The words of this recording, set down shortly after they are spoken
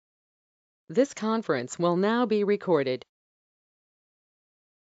This conference will now be recorded.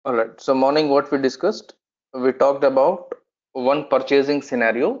 All right. So morning, what we discussed, we talked about one purchasing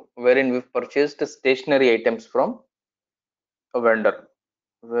scenario wherein we've purchased stationery items from a vendor.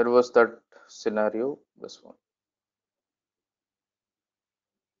 Where was that scenario? This one.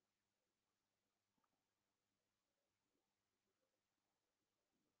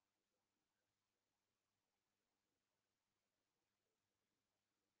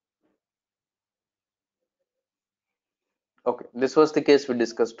 Okay. This was the case we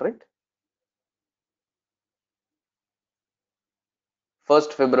discussed, right?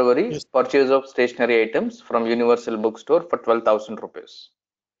 1st February, Yes. purchase of stationery items from Universal Bookstore for 12,000 rupees.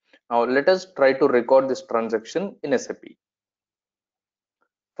 Now let us try to record this transaction in SAP.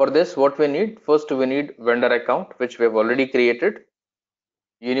 For this, what we need? First, we need vendor account, which we have already created.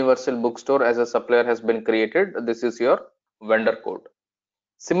 Universal Bookstore as a supplier has been created. This is your vendor code.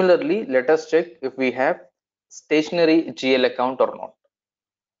 Similarly, let us check if we have stationary GL account or not.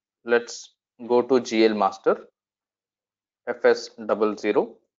 Let's go to GL master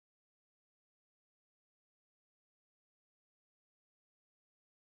FS00.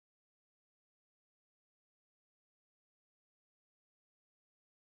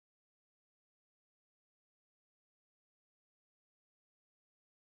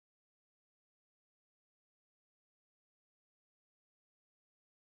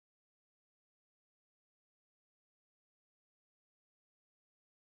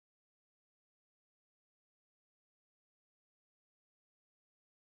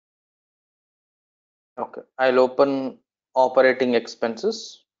 Okay, I'll open operating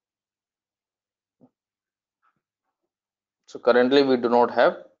expenses. So currently we do not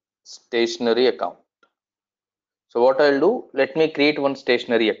have stationary account. So what I'll do, let me create one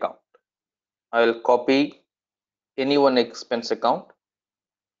stationary account. I'll copy any one expense account,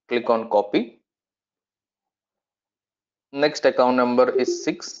 click on copy. Next account number is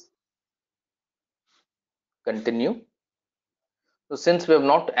 6. Continue. So since we have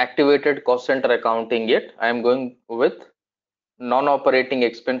not activated cost center accounting yet, I am going with non-operating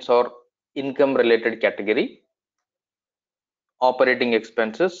expense or income related category. Operating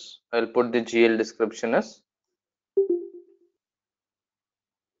expenses, I'll put the GL description as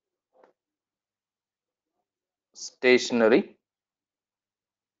stationery.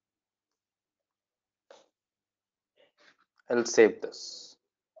 I'll save this.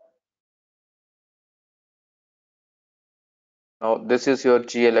 Now this is your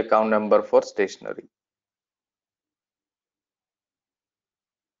GL account number for stationery.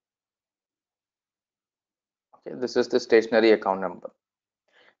 Okay, this is the stationery account number.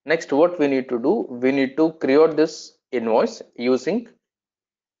 Next, what we need to do, we need to create this invoice using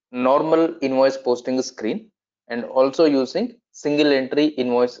normal invoice posting screen and also using single entry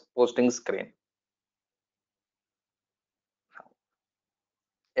invoice posting screen.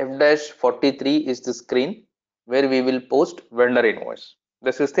 F-43 is the screen where we will post vendor invoice.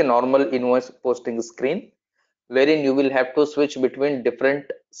 This is the normal invoice posting screen wherein you will have to switch between different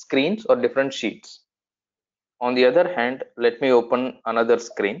screens or different sheets. On the other hand, let me open another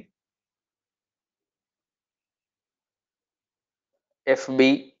screen.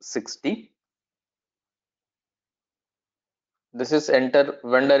 FB60. This is enter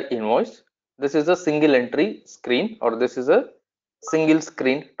vendor invoice. This is a single entry screen or this is a single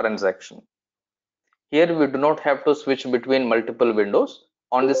screen transaction. Here we do not have to switch between multiple windows.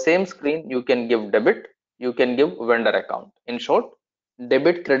 On the same screen, you can give debit, you can give vendor account. In short,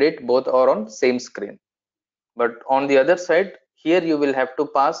 debit, credit, both are on same screen. But on the other side, here you will have to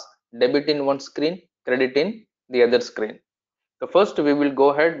pass debit in one screen, credit in the other screen. So first we will go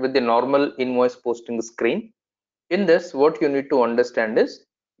ahead with the normal invoice posting screen. In this, what you need to understand is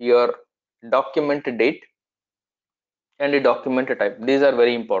your document date and the document type. These are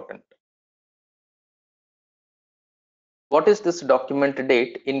very important. What is this document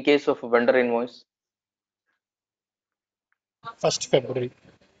date in case of a vendor invoice? 1st February.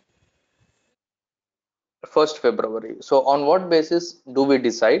 1st February. So on what basis do we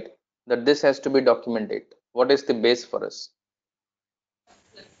decide that this has to be document date? What is the base for us?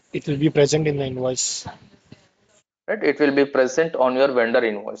 It will be present in the invoice. Right? It will be present on your vendor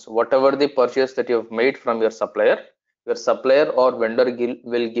invoice. Whatever the purchase that you have made from your supplier or vendor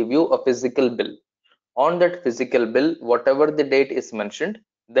will give you a physical bill. On that physical bill, whatever the date is mentioned,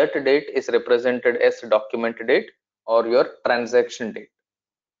 that date is represented as document date or your transaction date.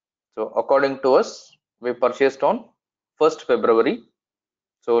 So according to us, we purchased on 1st February.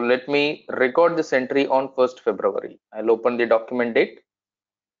 So let me record this entry on 1st February. I'll open the document date.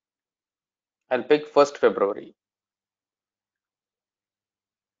 I'll pick 1st February.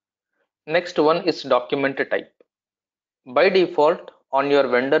 Next one is document type. By default, on your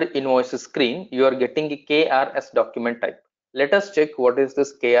vendor invoice screen, you are getting a KR as document type. Let us check what is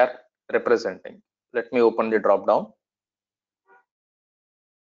this KR representing. Let me open the drop down.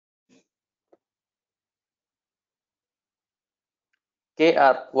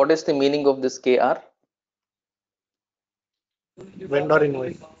 KR, what is the meaning of this KR? Vendor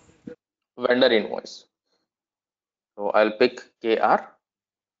invoice. Vendor invoice. So I'll pick KR.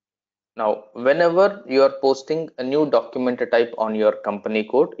 Now, whenever you are posting a new document type on your company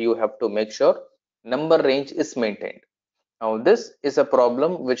code, you have to make sure number range is maintained. Now, this is a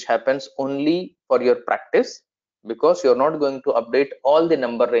problem which happens only for your practice because you're not going to update all the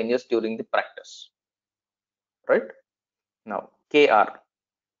number ranges during the practice, right? Now, KR.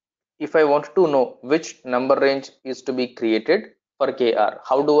 If I want to know which number range is to be created for KR,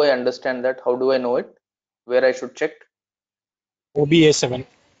 how do I understand that? How do I know it? Where I should check? OBA7.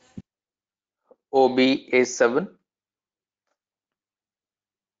 OBA7.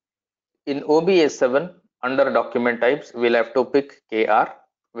 In OBA7, under document types, we'll have to pick KR,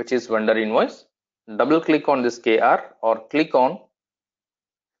 which is vendor invoice. Double click on this KR or click on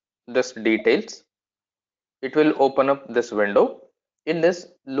this details. It will open up this window. In this,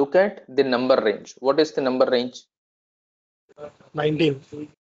 look at the number range. What is the number range? 19.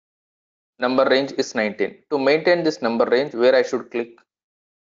 Number range is 19. To maintain this number range, where I should click?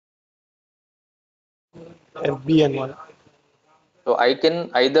 FBN1. So I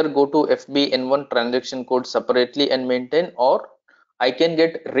can either go to FBN1 transaction code separately and maintain, or I can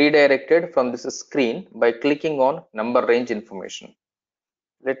get redirected from this screen by clicking on number range information.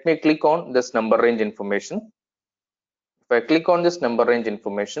 Let me click on this number range information. If I click on this number range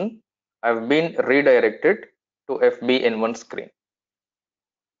information, I've been redirected to FBN1 screen.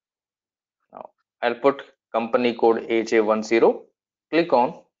 Now I'll put company code AJ10, click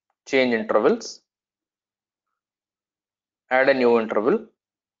on change intervals, add a new interval.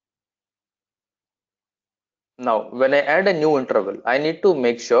 Now, when I add a new interval, I need to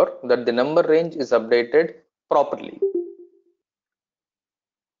make sure that the number range is updated properly.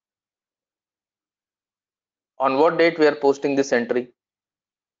 On what date we are posting this entry?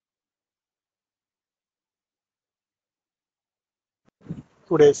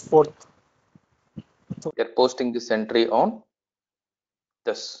 Today's 4th. We are posting this entry on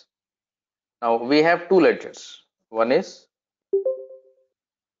this. Now we have two ledgers. One is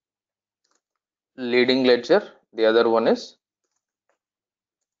leading ledger, the other one is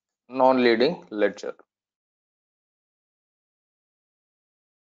non-leading ledger.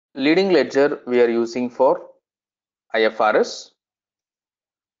 Leading ledger we are using for IFRS.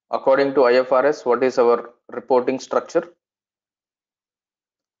 According to IFRS, what is our reporting structure?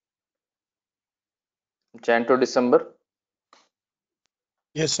 Jan to December.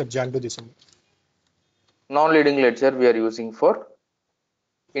 Yes, sir. Jan to December. Non-leading ledger we are using for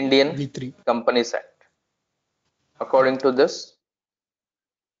Indian V3. Companies Act. According to this,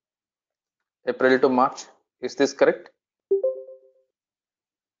 April to March. Is this correct?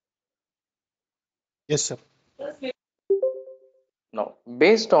 Yes, sir. Now,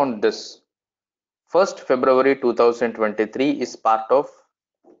 based on this, 1st February 2023 is part of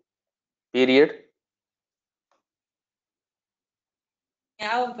period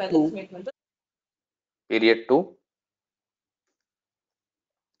period 2,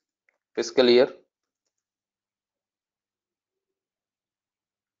 fiscal year.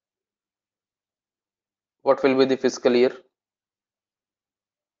 What will be the fiscal year?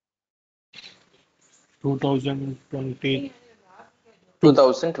 2020.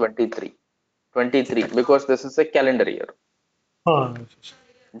 2023. 23, because this is a calendar year. Ah,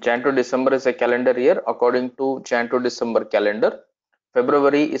 Jan to December is a calendar year. According to Jan to December calendar,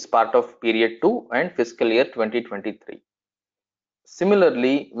 February is part of period 2 and fiscal year 2023.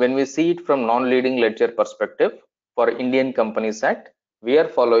 Similarly, when we see it from non-leading ledger perspective, for Indian Companies Act, we are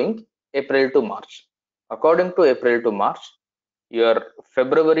following April to March. According to April to March, your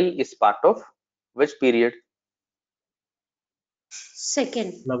February is part of which period?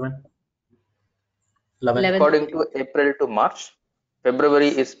 Second. 11. 11. 11th. According to April to March, February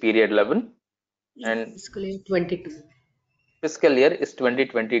is period 11 and Fiscal year 22. fiscal year is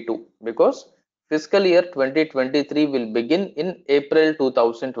 2022, because fiscal year 2023 will begin in April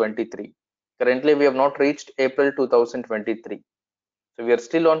 2023. Currently, we have not reached April 2023. So we are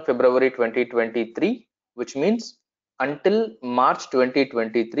still on February 2023, which means until March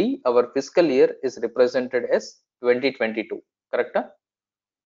 2023, our fiscal year is represented as 2022. Correct? Huh?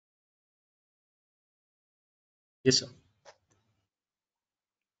 Yes, sir.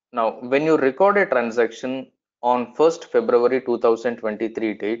 Now, when you record a transaction on 1st February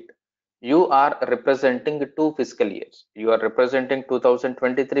 2023 date, you are representing 2 fiscal years. You are representing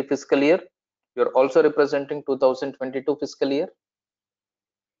 2023 fiscal year. You're also representing 2022 fiscal year.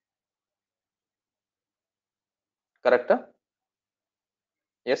 Correct?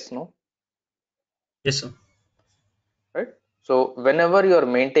 Yes, no? Yes, sir. Right? So whenever you are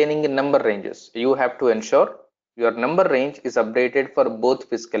maintaining number ranges, you have to ensure your number range is updated for both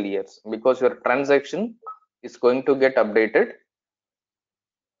fiscal years, because your transaction is going to get updated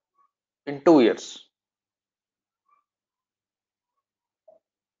in 2 years.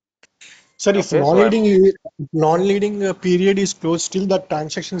 Sir, if Okay, so non-leading period is closed, still the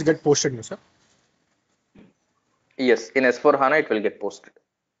transactions get posted, no, sir? yes, in S4 HANA it will get posted.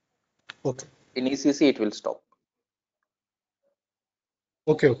 Okay. In ECC it will stop.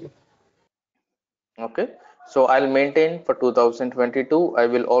 Okay, okay. Okay, so I'll maintain for 2022. I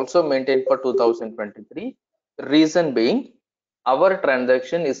will also maintain for 2023. Reason being, our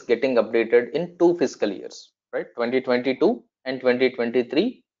transaction is getting updated in 2 fiscal years, right? 2022 and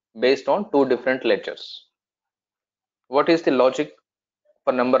 2023, based on 2 different ledgers. What is the logic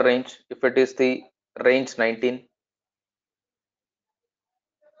for number range if it is the range 19?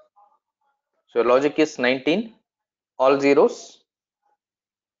 So logic is 19 all zeros,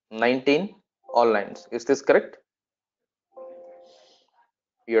 19 all nines. Is this correct?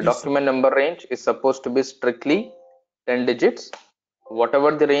 Your Yes, sir. document number range is supposed to be strictly 10 digits.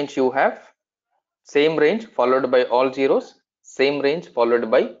 Whatever the range you have, same range followed by all zeros, same range followed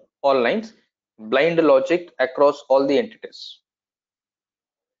by all lines. Blind logic across all the entities.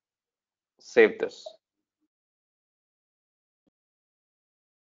 Save this.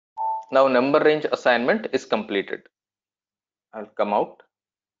 Now number range assignment is completed. I'll come out.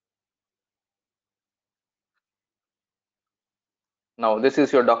 Now this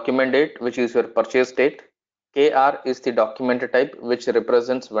is your document date, which is your purchase date. KR is the document type which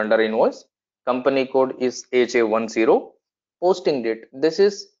represents vendor invoice. Company code is AJ10. Posting date. This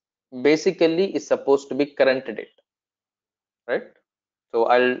is basically is supposed to be current date, right? So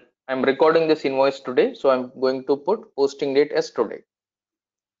I'm recording this invoice today, so I'm going to put posting date as today.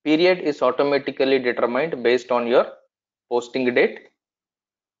 Period is automatically determined based on your posting date.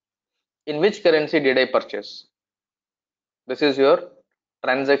 In which currency did I purchase? This is your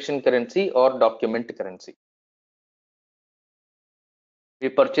transaction currency or document currency. We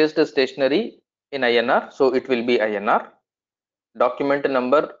purchased a stationery in INR, so it will be INR. Document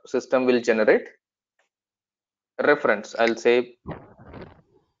number system will generate. Reference, I'll say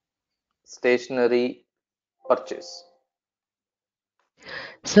stationery purchase.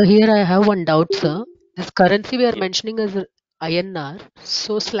 So here I have one doubt, sir. This currency we are Yeah. mentioning as INR.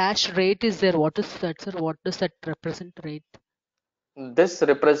 So slash rate is there. What is that, sir? What does that represent rate? This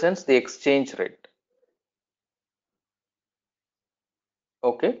represents the exchange rate.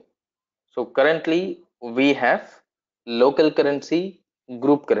 Okay. So currently we have local currency,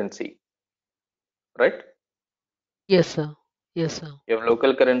 group currency, right? Yes, sir. Yes, sir. You have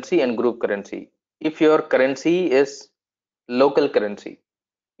local currency and group currency. If your currency is local currency,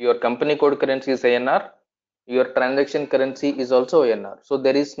 your company code currency is INR, your transaction currency is also INR. So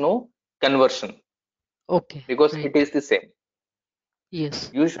there is no conversion Okay, because right. it is the same. Yes.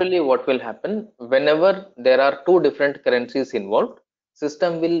 Usually what will happen whenever there are 2 different currencies involved,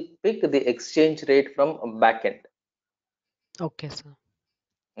 system will pick the exchange rate from backend. Okay, sir.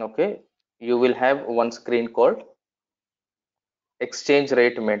 Okay, you will have one screen called exchange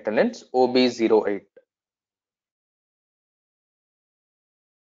rate maintenance OB08.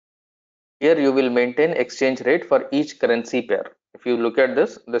 Here you will maintain exchange rate for each currency pair. If you look at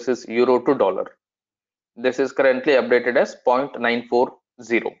this, this is euro to dollar. This is currently updated as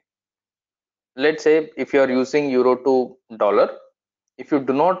 0.940. Let's say if you are using euro to dollar, if you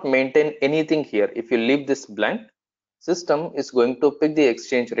do not maintain anything here, if you leave this blank, system is going to pick the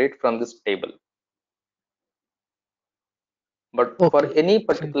exchange rate from this table. But for Okay, any fine.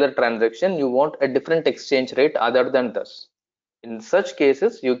 particular transaction, you want a different exchange rate other than this. In such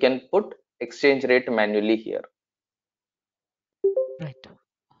cases, you can put exchange rate manually here. Right.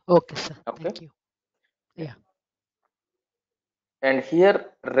 Okay, sir. Okay. Thank you. Yeah. Yeah. And here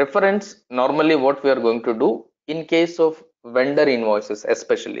reference, normally what we are going to do in case of vendor invoices,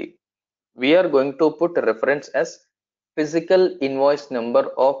 especially, we are going to put reference as physical invoice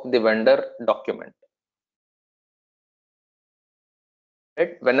number of the vendor document.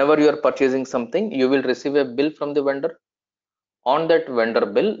 Right? Whenever you are purchasing something, you will receive a bill from the vendor. On that vendor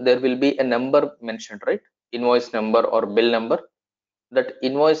bill, there will be a number mentioned, right? Invoice number or bill number. That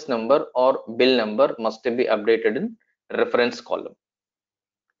invoice number or bill number must be updated in reference column.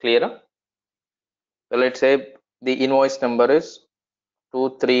 Clear? So let's say the invoice number is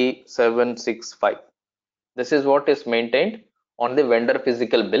 23765. This is what is maintained on the vendor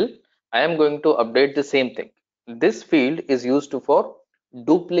physical bill. I am going to update the same thing. This field is used for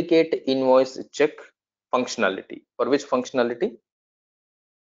duplicate invoice check functionality. For which functionality?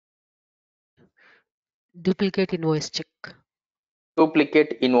 Duplicate invoice check.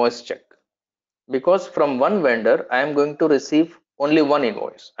 Duplicate invoice check. Because from one vendor, I am going to receive only one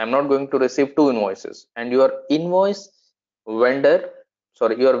invoice. I'm not going to receive two invoices. And your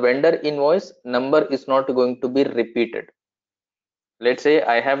your vendor invoice number is not going to be repeated. Let's say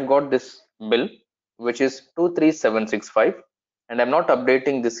I have got this bill, which is 23765, and I'm not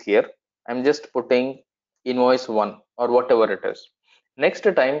updating this here. I'm just putting invoice one or whatever it is. Next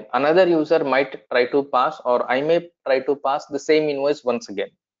time, another user might try to pass, or I may try to pass the same invoice once again.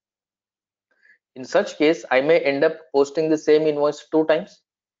 In such case, I may end up posting the same invoice two times.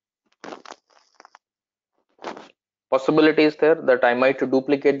 Possibility is there that I might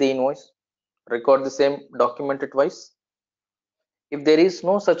duplicate the invoice, record the same document twice. If there is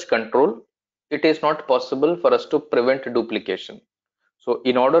no such control, it is not possible for us to prevent duplication. So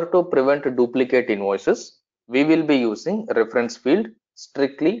in order to prevent duplicate invoices, we will be using reference field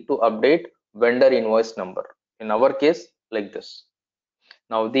strictly to update vendor invoice number. In our case, like this.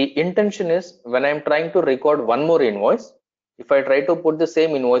 Now the intention is when I'm trying to record one more invoice, if I try to put the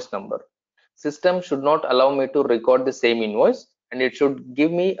same invoice number, system should not allow me to record the same invoice, and it should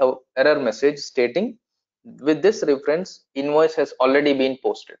give me a error message stating with this reference invoice has already been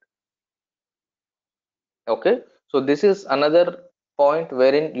posted. Okay, so this is another point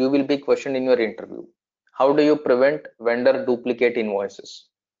wherein you will be questioned in your interview. How do you prevent vendor duplicate invoices?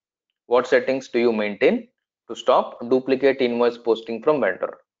 What settings do you maintain to stop duplicate invoice posting from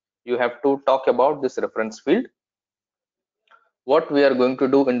vendor? You have to talk about this reference field, what we are going to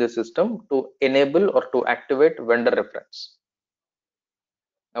do in the system to enable or to activate vendor reference.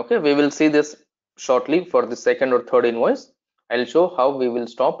 Okay, we will see this shortly for the second or third invoice. I'll show how we will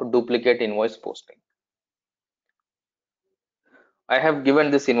stop duplicate invoice posting. I have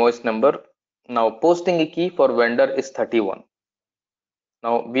given this invoice number. Now posting key for vendor is 31.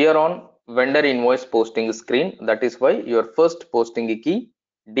 Now we are on vendor invoice posting screen. That is why your first posting key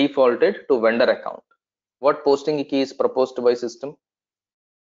defaulted to vendor account. What posting key is proposed by system?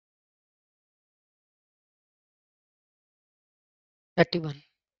 31.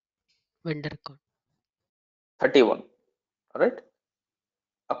 Vendor account. 31. Alright.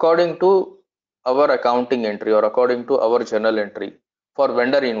 According to our accounting entry or according to our journal entry for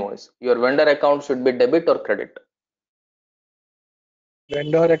vendor invoice, your vendor account should be debit or credit?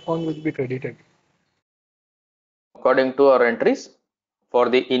 Vendor account will be credited. According to our entries, for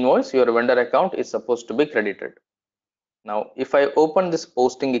the invoice, your vendor account is supposed to be credited. Now, if I open this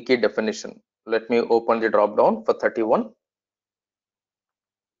posting key definition, let me open the drop down for 31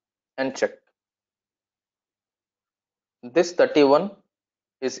 and check. This 31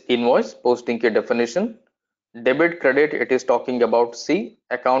 is invoice posting key definition. Debit credit, it is talking about C.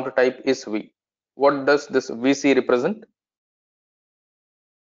 Account type is V. What does this VC represent?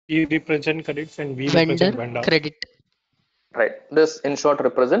 E represent credits and V represent Vendor vendor. credit. Right. This in short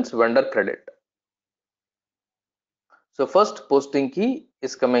represents vendor credit. So first posting key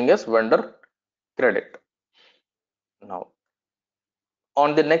is coming as vendor credit. Now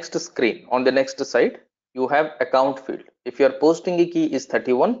on the next screen, on the next side, you have account field. If your posting key is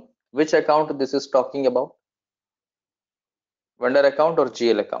 31, which account this is talking about? Vendor account or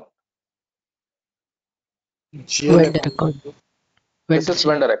GL account? GL Vendor account. account. This Vendor is GL.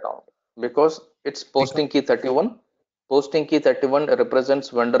 vendor account because it's posting key 31. Posting key 31 represents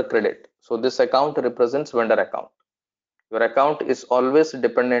vendor credit. So this account represents vendor account. Your account is always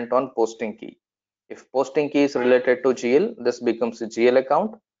dependent on posting key. If posting key is related to GL, this becomes a GL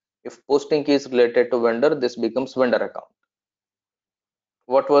account. If posting key is related to vendor, this becomes vendor account.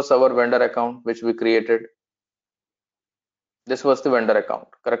 What was our vendor account which we created? This was the vendor account,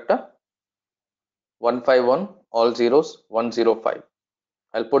 correct? 151 all zeros 105.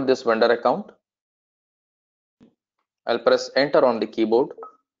 I'll put this vendor account. I'll press enter on the keyboard.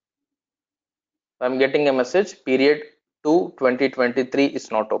 I'm getting a message period 2 2023 is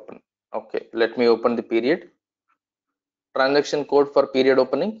not open. Okay, let me open the period. Transaction code for period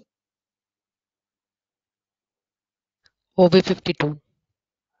opening OB52.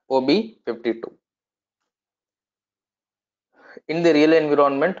 OB52. In the real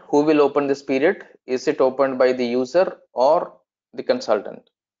environment, who will open this period? Is it opened by the user or the consultant?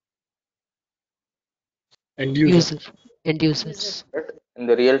 End user. End users. In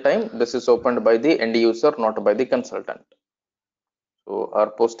the real time, this is opened by the end user, not by the consultant. So our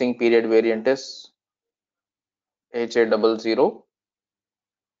posting period variant is HA00.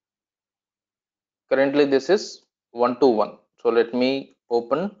 Currently this is 1 to 1. So let me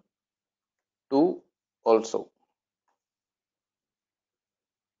open 2 also.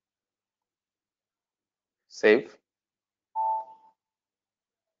 Save.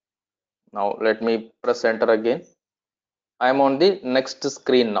 Now let me press enter again. I am on the next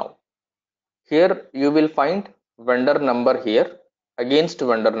screen now. Here you will find vendor number here. Against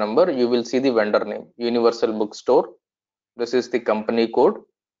vendor number, you will see the vendor name, Universal Bookstore. This is the company code.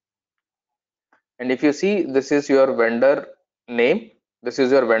 And if you see, this is your vendor name. This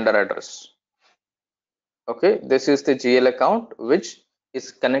is your vendor address. Okay, this is the GL account which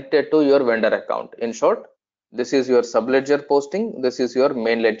is connected to your vendor account. In short, this is your subledger posting. This is your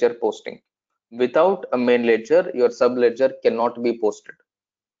main ledger posting. Without a main ledger, your subledger cannot be posted.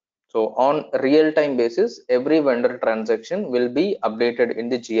 So on real-time basis, every vendor transaction will be updated in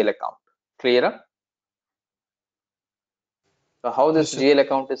the GL account. Clear? So how Yes, this sir. GL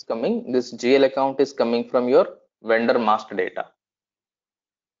account is coming? This GL account is coming from your vendor master data.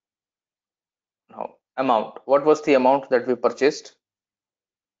 Now, amount. What was the amount that we purchased?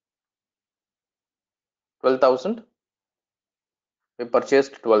 12,000. We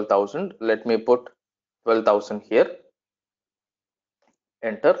purchased 12,000. Let me put 12,000 here.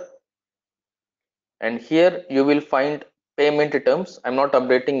 Enter. And here you will find payment terms. I'm not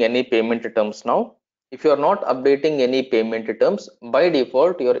updating any payment terms now. If you are not updating any payment terms, by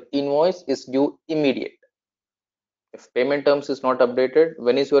default your invoice is due immediate. If payment terms is not updated,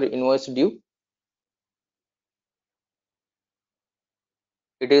 when is your invoice due?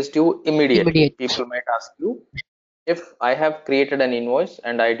 It is due immediately. Immediate. People might ask you, if I have created an invoice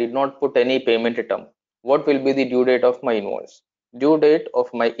and I did not put any payment term, what will be the due date of my invoice? Due date of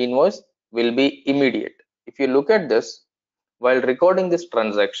my invoice will be immediate. If you look at this, while recording this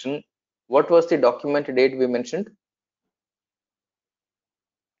transaction, what was the document date we mentioned?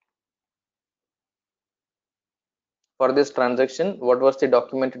 For this transaction, what was the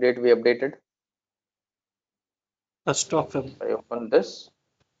document date we updated? First of I open this.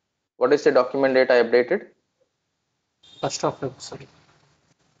 What is the document date I updated? Sorry.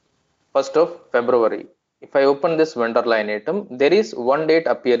 1st of February. If I open this vendor line item, there is one date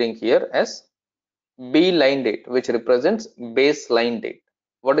appearing here as B line date, which represents baseline date.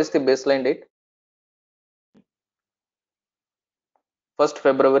 What is the baseline date? 1st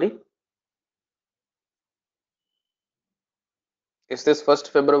February. Is this 1st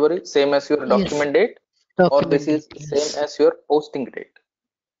February same as your Yes. document date, or this Document date. is same Yes. as your posting date?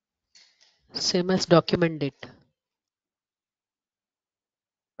 Same as document date.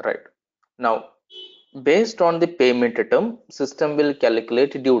 Right. Now, based on the payment term, system will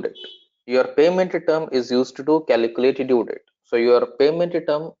calculate due date. Your payment term is used to calculate due date. So your payment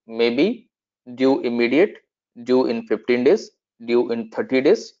term may be due immediate, due in 15 days, due in 30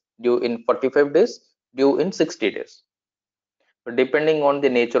 days, due in 45 days, due in 60 days. So depending on the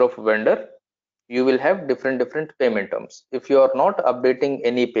nature of vendor, you will have different payment terms. If you are not updating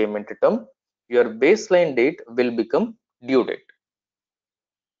any payment term, your baseline date will become due date.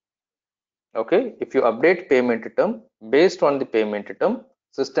 Okay, if you update payment term, based on the payment term,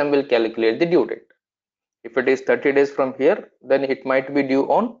 system will calculate the due date. If it is 30 days from here, then it might be due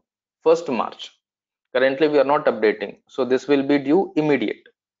on 1st March. Currently we are not updating, so this will be due immediate.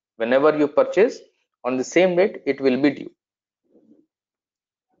 Whenever you purchase, on the same date it will be due.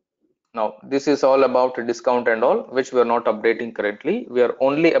 Now this is all about discount and all, which we are not updating currently. We are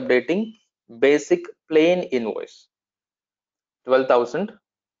only updating basic plain invoice. 12,000.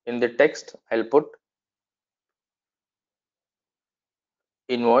 In the text I'll put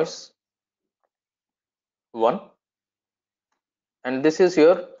invoice 1, and this is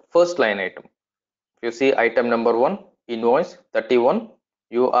your first line item. If you see item number 1, invoice 31,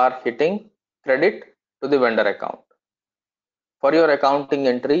 you are hitting credit to the vendor account. For your accounting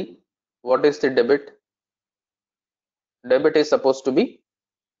entry, what is the debit? Debit is supposed to be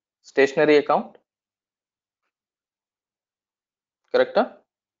stationery account, correct?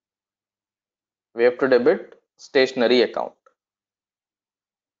 We have to debit stationery account.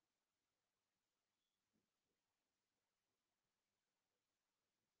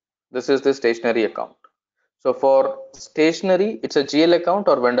 This is the stationery account. So for stationery, it's a GL account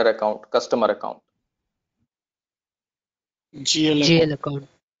or vendor account, customer account. GL GL account. account.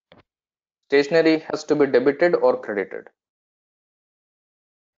 Stationery has to be debited or credited.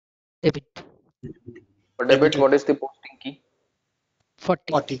 Debit. For debit, Debited. what is the posting key?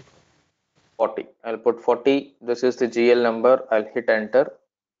 40. 40. 40. I'll put 40. This is the GL number. I'll hit enter.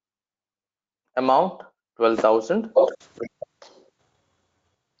 Amount 12,000.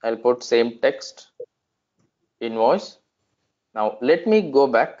 I'll put same text, invoice. Now let me go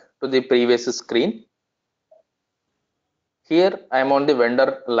back to the previous screen. Here I am on the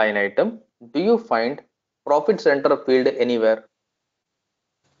vendor line item. Do you find profit center field anywhere?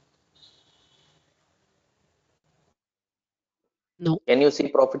 No. Can you see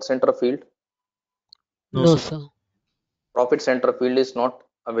profit center field? No, No, sir. sir. Profit center field is not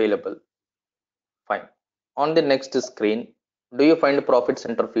available. Fine. On the next screen, do you find profit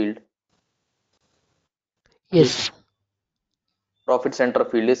center field? Yes. Profit center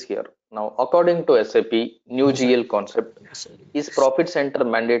field is here. Now, according to SAP new Yes, sir. GL concept, is profit center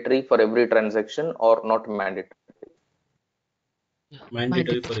mandatory for every transaction or not mandatory? Yeah.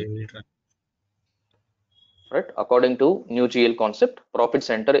 Mandatory for Mandatory. every transaction. Right? According to new GL concept, profit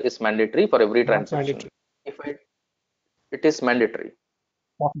center is mandatory for every Not transaction. mandatory. If it is mandatory.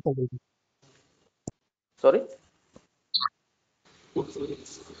 Profitability. Sorry.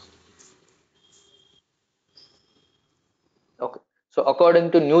 Okay. So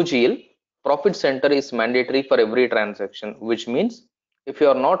according to new GL, profit center is mandatory for every transaction, which means if you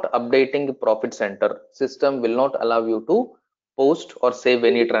are not updating profit center, system will not allow you to post or save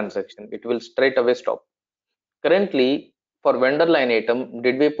any transaction. It will straight away stop. Currently, for vendor line item,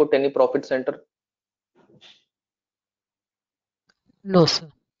 did we put any profit center? No, sir.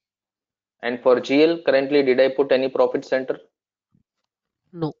 And for GL, currently, did I put any profit center?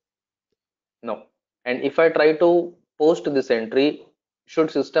 No. No. And if I try to post this entry, should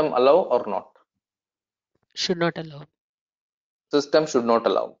system allow or not? Should not allow. System should not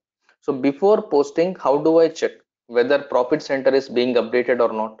allow. So before posting, how do I check whether profit center is being updated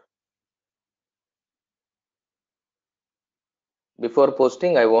or not? Before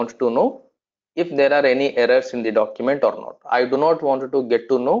posting, I want to know if there are any errors in the document or not. I do not want to get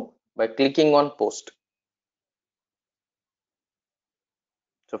to know by clicking on post.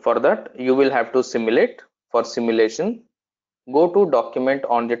 So for that, you will have to simulate. For simulation, go to document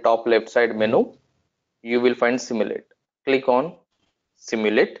on the top left side menu. You will find simulate. Click on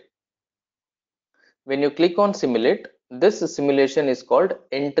simulate. When you click on simulate, this simulation is called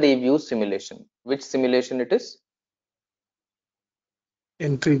entry view simulation. Which simulation it is?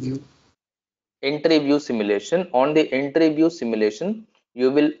 Entry view. Entry view simulation. On the entry view simulation, you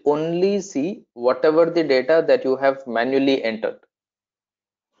will only see whatever the data that you have manually entered.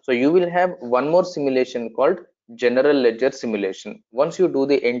 So you will have one more simulation called general ledger simulation. Once you do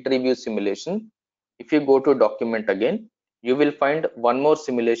the entry view simulation, if you go to document again, you will find one more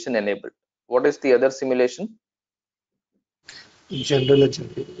simulation enabled. What is the other simulation? General ledger.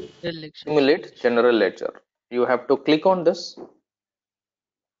 Election Simulate simulation. general ledger. You have to click on this.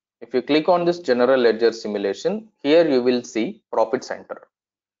 If you click on this general ledger simulation, here you will see profit center.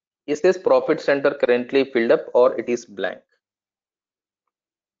 Is this profit center currently filled up or it is blank?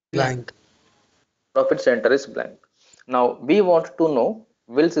 Blank. Blank. Profit center is blank. Now we want to know,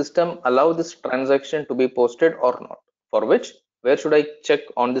 will system allow this transaction to be posted or not? For which, where should I check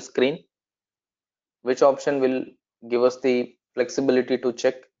on the screen? Which option will give us the flexibility to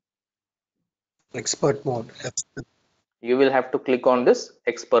check? Expert mode. You will have to click on this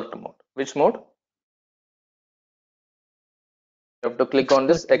expert mode. Which mode? You have to click on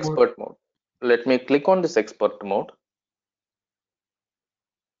Expert this mode. expert mode. Let me click on this expert mode.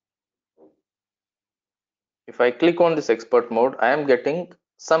 If I click on this expert mode, I am getting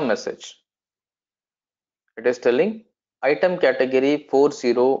some message. It is telling item category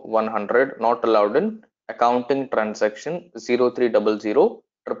 40100 not allowed in accounting transaction 03000001.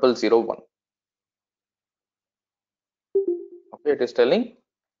 Okay, it is telling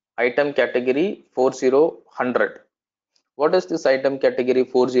item category 4000. What is this item category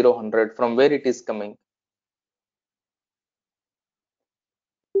 4000? From where it is coming?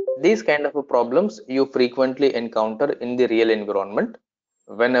 These kind of problems you frequently encounter in the real environment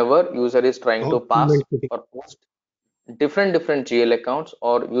whenever user is trying to pass Document. or post different GL accounts,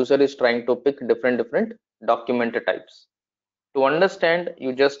 or user is trying to pick different document types. To understand,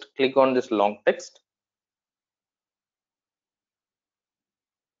 you just click on this long text.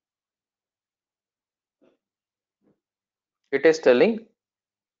 It is telling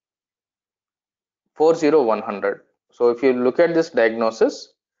 40100. So if you look at this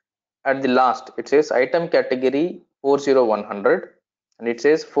diagnosis, at the last it says item category 40100, and it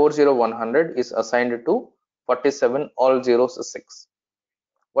says 40100 is assigned to 47 all zeros 6.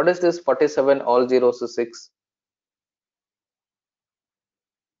 What is this 47 all zeros 6?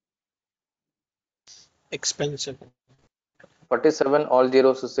 Expensive. 47 all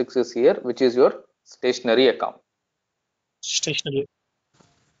zeros 6 is here, which is your stationary account, Stationary.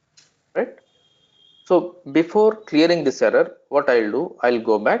 right? So before clearing this error, what I'll do, I'll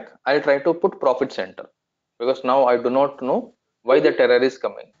go back, I'll try to put profit center, because now I do not know why that error is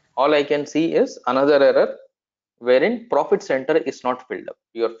coming. all I can see is another error wherein profit center is not filled up.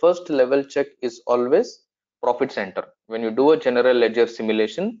 Your first level check is always profit center. When you do a general ledger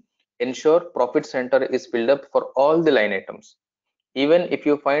simulation, ensure profit center is filled up for all the line items. Even if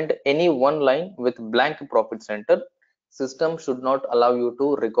you find any one line with blank profit center, system should not allow you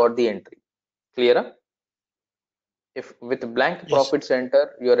to record the entry. Clear? If with blank Yes. profit center,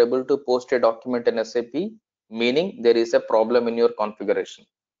 you are able to post a document in SAP, meaning there is a problem in your configuration.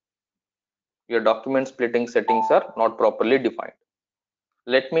 Your document splitting settings are not properly defined.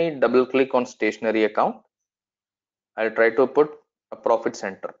 Let me double click on stationery account. I'll try to put a profit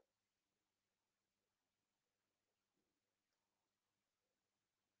center.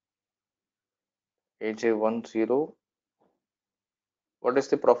 AJ10. What is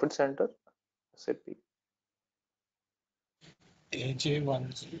the profit center? SAP. AJ1.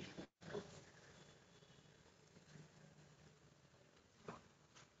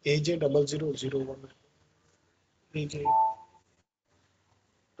 AJ0001. AJ.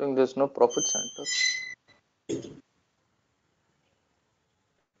 I think there's no profit center.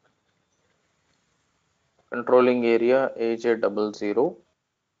 Controlling area AJ00.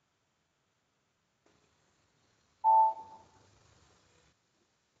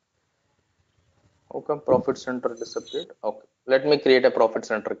 How come profit center disappeared? Okay, let me create a profit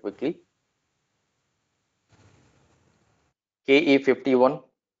center quickly. KE51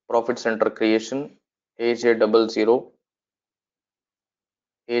 profit center creation, AJ00,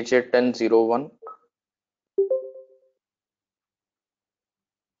 AJ1001,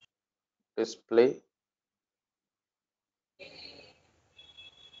 display.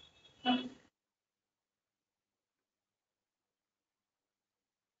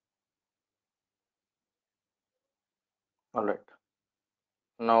 All right.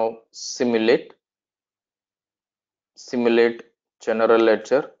 Now simulate general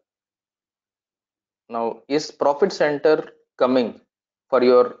ledger. Now is profit center coming for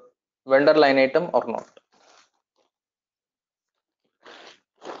your vendor line item or not?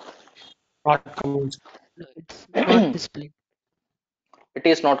 Not coming. No, it's not displayed. It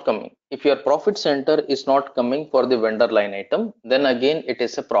is not coming. If your profit center is not coming for the vendor line item, then again it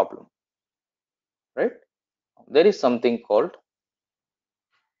is a problem, right? There is something called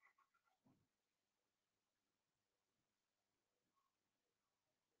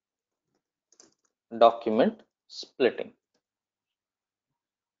document splitting.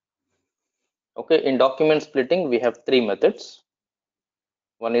 Okay, in document splitting we have three methods.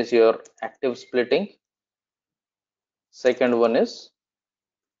 One is your active splitting, second one is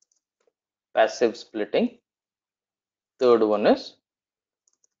passive splitting, third one is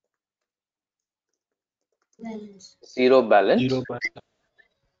zero balance Zero by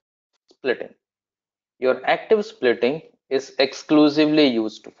splitting. Your active splitting is exclusively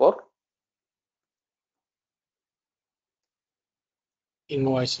used for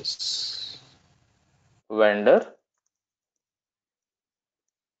invoices. vendor,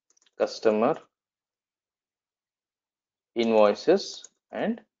 customer, invoices,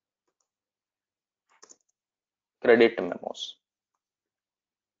 and credit memos.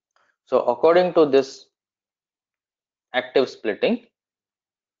 So according to this active splitting,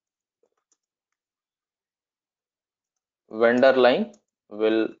 vendor line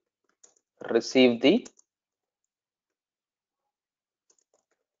will receive the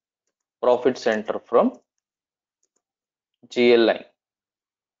profit center from GL line.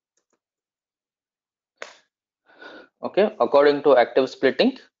 Okay, according to active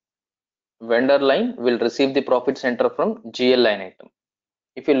splitting, vendor line will receive the profit center from GL line item.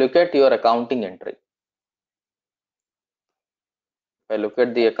 If you look at your accounting entry, if I look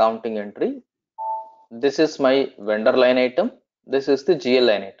at the accounting entry, this is my vendor line item, this is the GL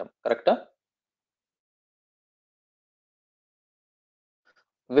line item, correct?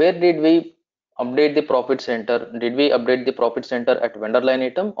 Where did we update the profit center? Did we update the profit center at vendor line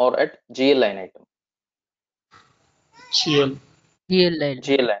item or at GL line item? GL. GL line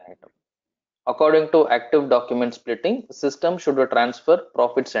GL item. line item. According to active document splitting, system should transfer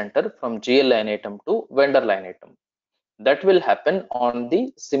profit center from GL line item to vendor line item. That will happen on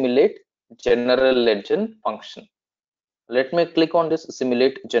the simulate general ledger function. Let me click on this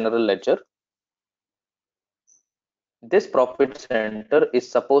simulate general ledger. This profit center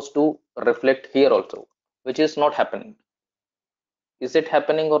is supposed to reflect here also, which is not happening. Is it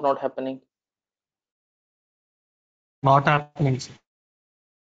happening or not happening? Not happening.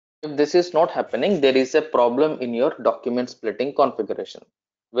 If this is not happening, there is a problem in your document splitting configuration.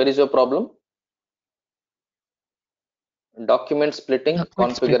 Where is your problem? Document splitting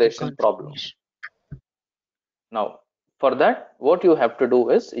Document splitting configuration problem. configuration. Now, For that, what you have to do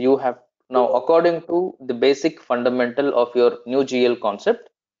is, you have now, according to the basic fundamental of your new GL concept,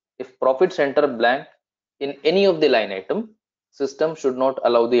 if profit center blank in any of the line item, system should not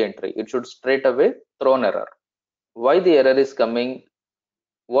allow the entry. It should straight away throw an error. Why the error is coming,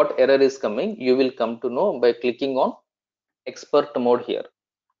 what error is coming, you will come to know by clicking on expert mode here.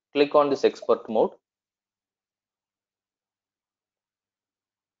 Click on this expert mode.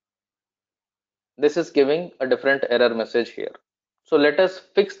 This is giving a different error message here. So let us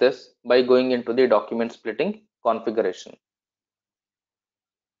fix this by going into the document splitting configuration.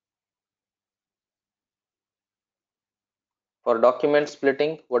 For document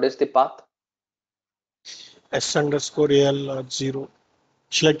splitting, what is the path? S underscore AL 0.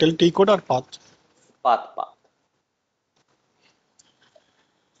 Shall I tell T code or path? Path.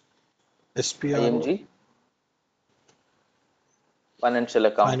 SPRO, IMG, financial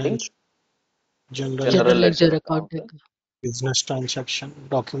accounting, finance, general general General ledger, ledger ledger accounting. accounting, business transaction,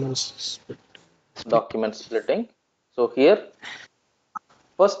 documents split. Split. document splitting. So here,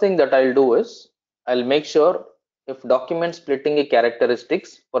 first thing that I'll do is, I'll make sure if document splitting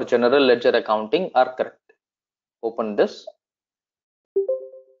characteristics for general ledger accounting are correct. Open this.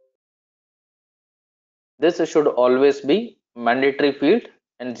 This should always be mandatory field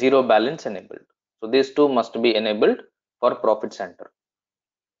and zero balance enabled. So these two must be enabled for profit center.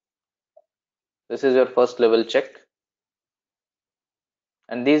 This is your first level check.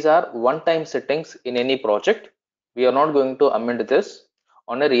 And these are one-time settings in any project. We are not going to amend this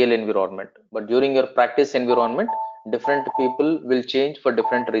on a real environment, but during your practice environment, different people will change for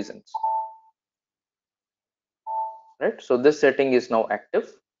different reasons, right? So this setting is now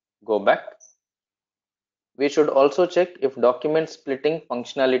active. Go back. We should also check if document splitting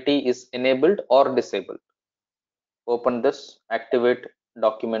functionality is enabled or disabled. Open this, activate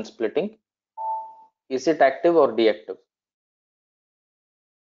document splitting. Is it active or deactive?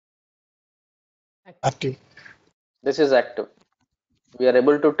 Active. This is active. We are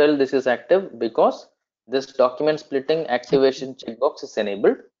able to tell this is active because this document splitting activation checkbox is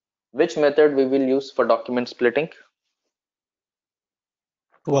enabled. Which method we will use for document splitting?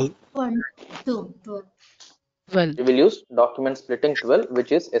 12. 1, 2, 2. Well, We will use document splitting 12,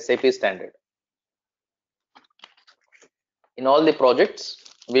 which is SAP standard. In all the projects,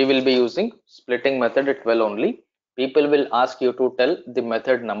 we will be using splitting method at 12 only. People will ask you to tell the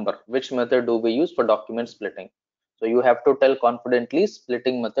method number. Which method do we use for document splitting? So you have to tell confidently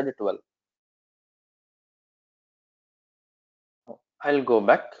splitting method at 12. I'll go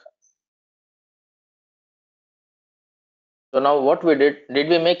back. So now what we did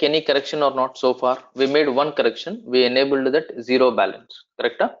we make any correction or not so far? We made one correction. We enabled that zero balance,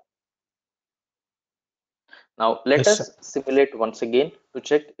 correct? Now let Yes, sir. us simulate once again to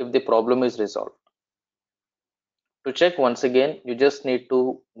check if the problem is resolved. To check once again, you just need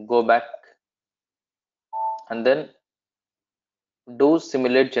to go back and then do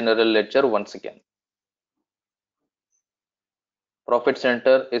simulate general ledger once again. Profit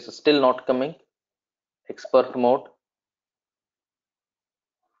center is still not coming. Expert mode,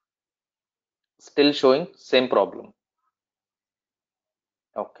 still showing same problem.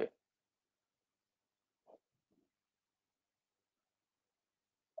 Okay.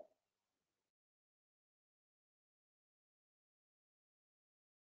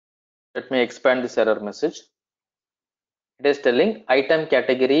 Let me expand this error message. It is telling item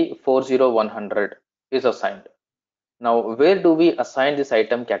category 40100 is assigned. Now, where do we assign these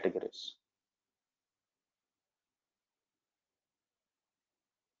item categories?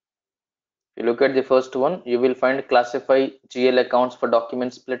 If you look at the first one, you will find classify GL accounts for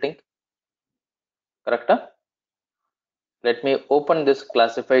document splitting. Correct? Let me open this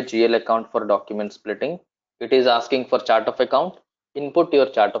classify GL account for document splitting. It is asking for chart of account. Input your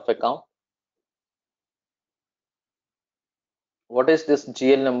chart of account. What is this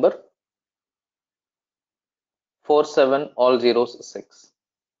GL number? 47 all zeros 6.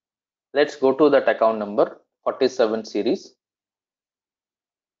 Let's go to that account number 47 series.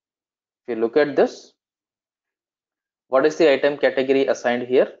 If you look at this, what is the item category assigned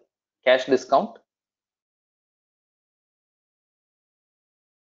here? Cash discount.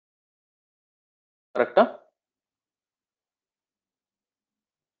 Correct?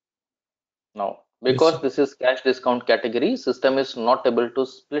 Now, Yes, because sir. this is cash discount category, system is not able to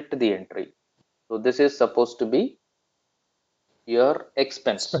split the entry. So this is supposed to be your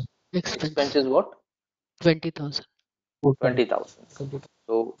expense. Spend. Expense expense is what? 20,000. 20,000.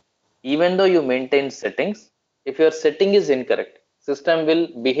 So even though you maintain settings, if your setting is incorrect, system will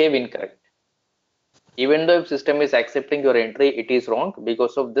behave incorrect. Even though if system is accepting your entry, it is wrong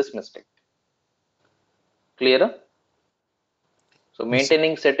because of this mistake. Clear? So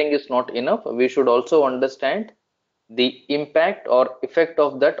maintaining setting is not enough. We should also understand the impact or effect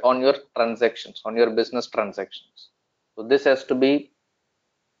of that on your transactions, on your business transactions. So this has to be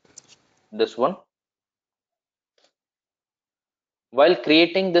this one. While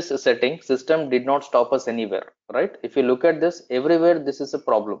creating this setting, system did not stop us anywhere, right? If you look at this, everywhere this is a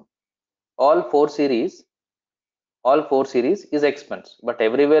problem. All four series is expense, but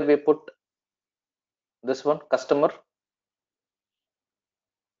everywhere we put this one customer,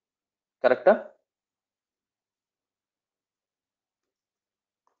 correct?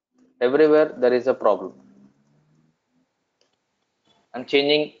 Everywhere there is a problem. I'm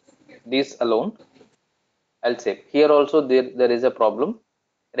changing these alone. I'll save. Here also there is a problem.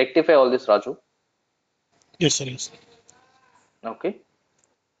 Rectify all this, Raju. Yes, sir. Yes. Okay,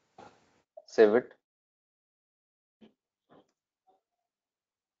 save it.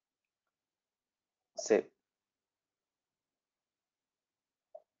 Save.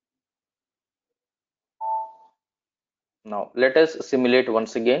 Now let us simulate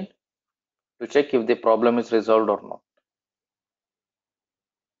once again to check if the problem is resolved or not.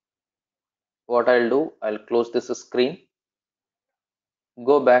 What I'll do, I'll close this screen,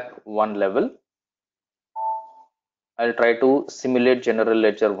 go back one level. I'll try to simulate general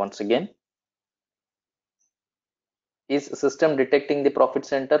ledger once again. Is system detecting the profit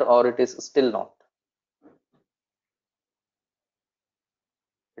center or it is still not?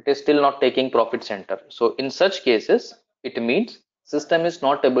 It is still not taking profit center. So in such cases, it means system is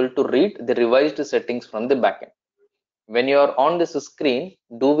not able to read the revised settings from the backend. When you are on this screen,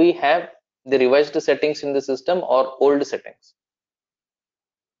 do we have the revised settings in the system or old settings?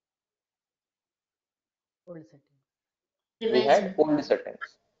 Old setting. We Revised. had old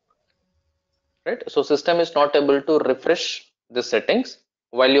settings, right? So system is not able to refresh the settings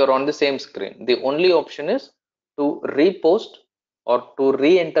while you're on the same screen. The only option is to repost or to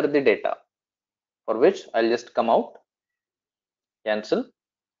re-enter the data, for which I'll just come out, cancel.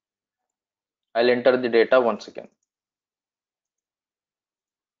 I'll enter the data once again.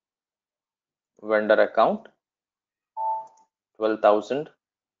 Vendor account 12,000,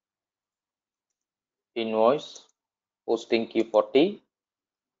 invoice posting key 40,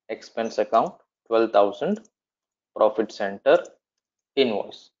 expense account 12,000, profit center,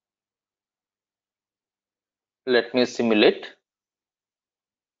 invoice. Let me simulate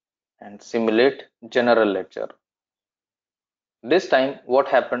and simulate general ledger. This time what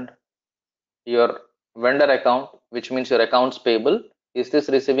happened? Your vendor account, which means your accounts payable, is this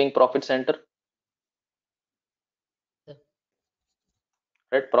receiving profit center? Yeah.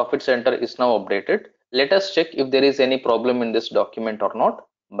 Right, profit center is now updated. Let us check if there is any problem in this document or not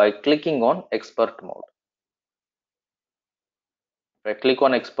by clicking on expert mode. If I click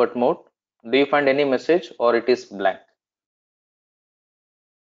on expert mode, do you find any message or it is blank?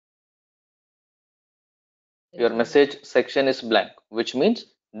 There Your is no message section is blank, which means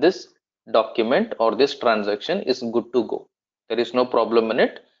this document or this transaction is good to go. There is no problem in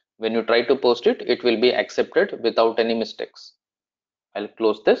it. When you try to post it, it will be accepted without any mistakes. I'll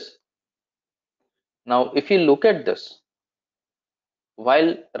close this. Now, if you look at this,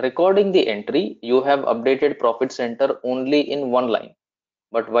 while recording the entry, you have updated profit center only in one line.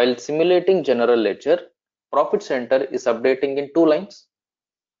 But while simulating general ledger, profit center is updating in two lines.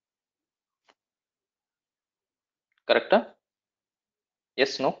 Correct?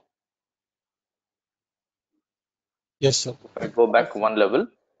 Yes, no? Yes, sir. If I go back yes, sir. one level,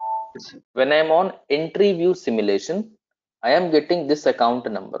 when I am on entry view simulation, I am getting this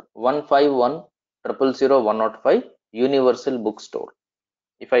account number 151000105 Universal Bookstore.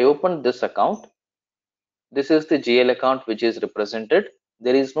 If I open this account, this is the GL account which is represented.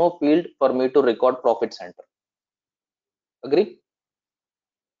 There is no field for me to record profit center. Agree?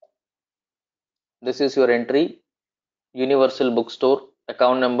 This is your entry, Universal Bookstore,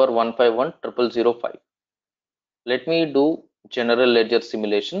 account number 1510005. Let me do general ledger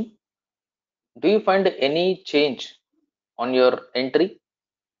simulation. Do you find any change on your entry?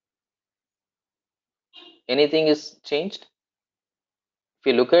 Anything is changed? If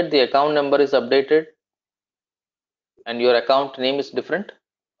you look at the account number is updated and your account name is different,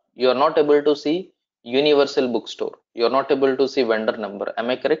 you are not able to see Universal Bookstore. You are not able to see vendor number. Am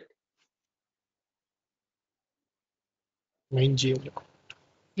I correct? Main GL account.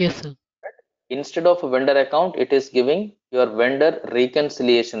 Yes, sir. Instead of vendor account, it is giving your vendor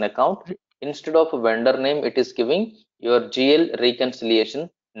reconciliation account. Re- Instead of vendor name, it is giving your GL reconciliation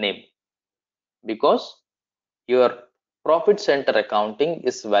name, because your profit center accounting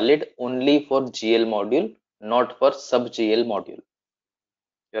is valid only for GL module, not for sub GL module.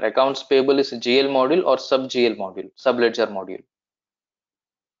 Your accounts payable is GL module or sub GL module, sub ledger module.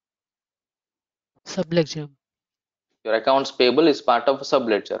 Subledger. Your accounts payable is part of a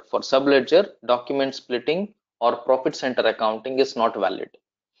subledger. For subledger, document splitting or profit center accounting is not valid.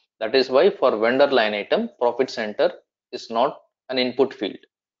 That is why for vendor line item, profit center is not an input field.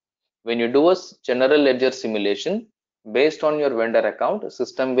 When you do a general ledger simulation based on your vendor account,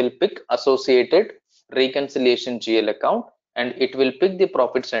 system will pick associated reconciliation GL account and it will pick the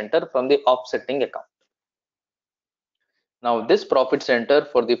profit center from the offsetting account. Now this profit center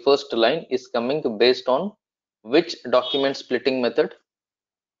for the first line is coming based on which document splitting method?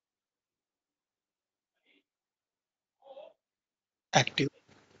 Active.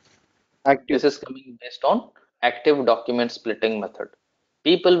 This is coming based on active document splitting method.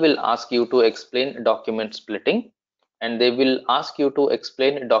 People will ask you to explain document splitting and they will ask you to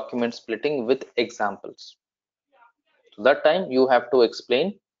explain document splitting with examples. So that time you have to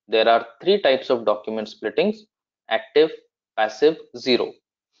explain there are three types of document splittings: active, passive, zero.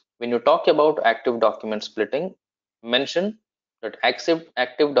 When you talk about active document splitting, mention that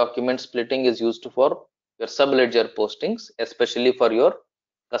active document splitting is used for your subledger postings, especially for your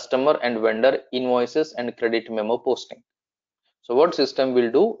customer and vendor invoices and credit memo posting. So what system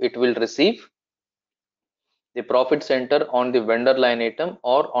will do? It will receive the profit center on the vendor line item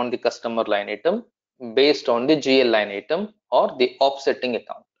or on the customer line item based on the GL line item or the offsetting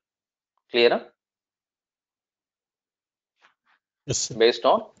account. Clear? Yes, sir. Based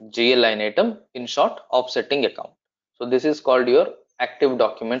on GL line item, in short, offsetting account. So this is called your active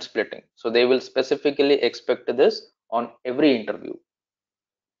document splitting. So they will specifically expect this on every interview.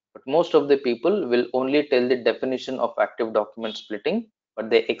 But most of the people will only tell the definition of active document splitting, but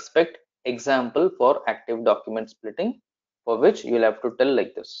they expect example for active document splitting, for which you will have to tell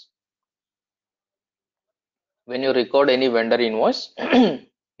like this. When you record any vendor invoice,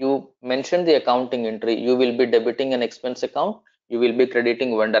 you mention the accounting entry. You will be debiting an expense account. You will be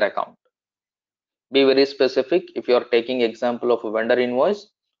crediting vendor account. Be very specific if you are taking example of a vendor invoice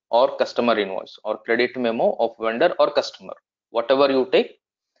or customer invoice or credit memo of vendor or customer. Whatever you take,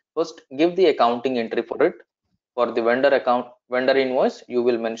 first give the accounting entry for it. For the vendor invoice, you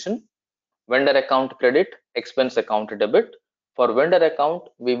will mention vendor account credit, expense account debit. For vendor account,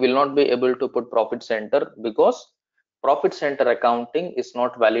 we will not be able to put profit center because profit center accounting is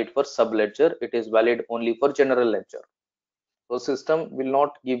not valid for subledger. It is valid only for general ledger. So system will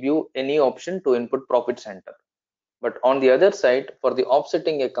not give you any option to input profit center. But on the other side, for the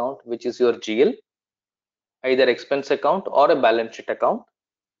offsetting account, which is your GL, either expense account or a balance sheet account,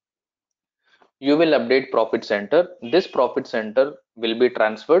 you will update profit center. This profit center will be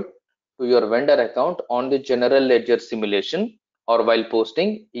transferred to your vendor account on the general ledger simulation or while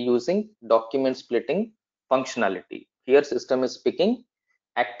posting using document splitting functionality. Here system is picking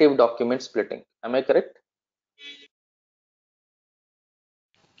active document splitting. Am I correct?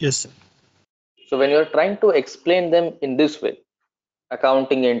 Yes, sir. So when you are trying to explain them in this way,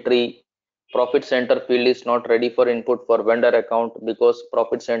 accounting entry, profit center field is not ready for input for vendor account because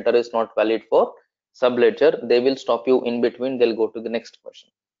profit center is not valid for subledger, they will stop you in between. They'll go to the next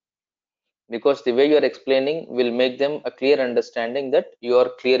question because the way you are explaining will make them a clear understanding that you are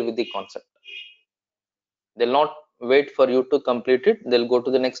clear with the concept. They'll not wait for you to complete it. They'll go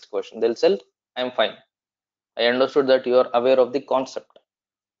to the next question. They'll say, I'm fine, I understood that you are aware of the concept.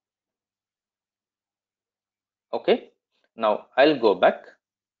 Okay, now I'll go back.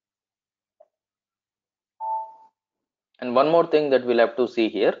 And one more thing that we'll have to see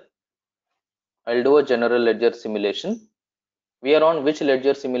here, I'll do a general ledger simulation. We are on which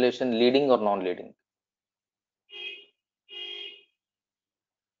ledger simulation, leading or non-leading?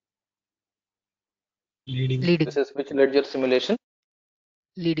 Leading. Leading. This is which ledger simulation?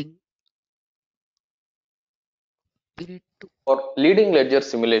 Leading. Period 2. For leading ledger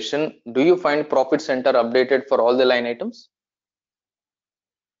simulation, do you find profit center updated for all the line items?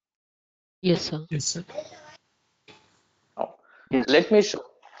 Yes, sir. Yes, sir. Now, let me show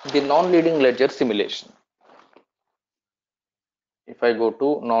the non-leading ledger simulation. If I go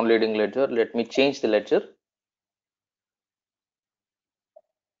to non-leading ledger, let me change the ledger.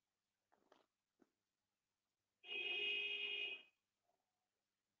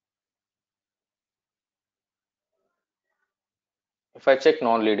 If I check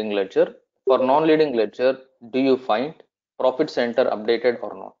non-leading ledger, for non-leading ledger, do you find profit center updated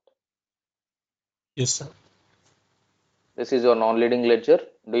or not? Yes, sir. This is your non-leading ledger.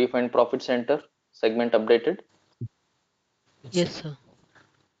 Do you find profit center segment updated? Yes, sir.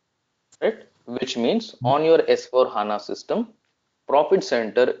 Right? Which means on your S4 HANA system, profit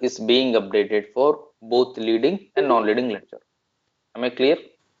center is being updated for both leading and non-leading ledger. Am I clear?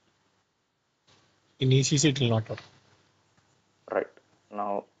 In ECC, it will not work. Right.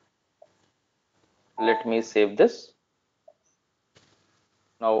 Now, Let me save this.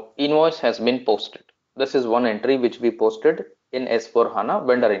 Now invoice has been posted. This is one entry which we posted in S4HANA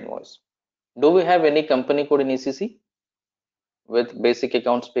vendor invoice. Do we have any company code in ECC with basic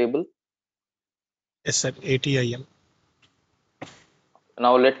accounts payable? Yes, sir. ATIM.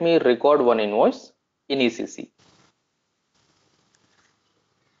 Now let me record one invoice in ECC.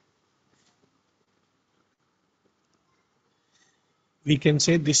 We can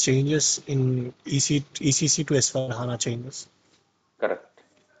say this changes in ECC to S4HANA changes. Correct.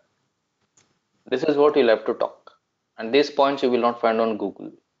 This is what you'll have to talk. And these points you will not find on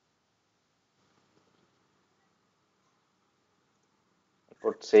Google.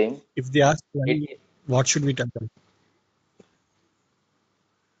 Put same. If they ask why, It, what should we tell them?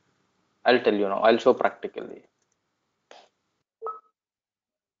 I'll tell you now. I'll show practically.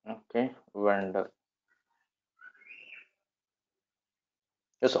 Okay, vendor.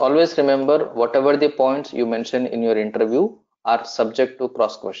 Just always remember whatever the points you mention in your interview are subject to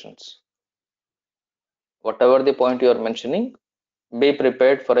cross questions. Whatever the point you are mentioning, be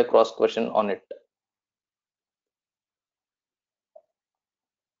prepared for a cross question on it.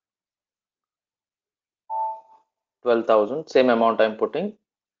 $12,000, same amount I'm putting.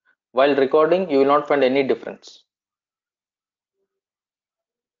 While recording, you will not find any difference.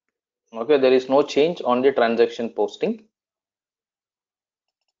 Okay, there is no change on the transaction posting.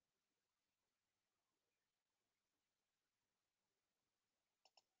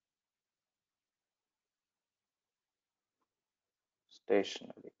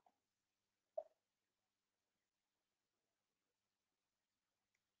 Stationery.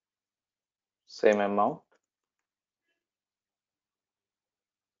 Same amount.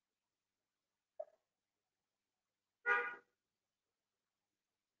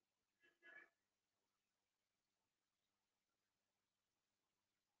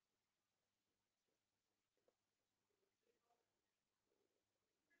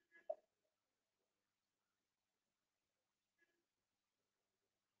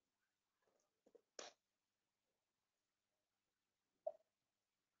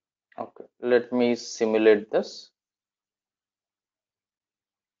 Okay, let me simulate this.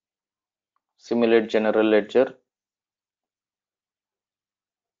 Simulate general ledger.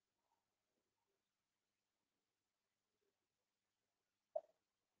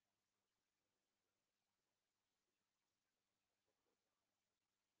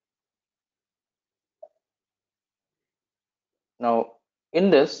 Now, in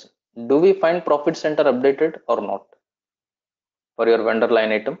this, do we find profit center updated or not for your vendor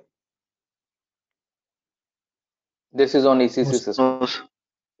line item? This is on ECC Most, system.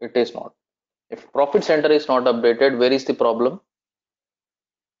 It is not. If profit center is not updated, where is the problem?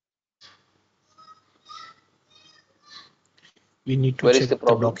 we need to Where is check the the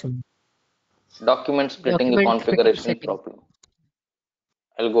problem? document. Document splitting Document splitting configuration setting. problem.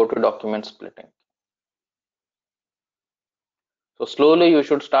 I'll go to document splitting. So slowly you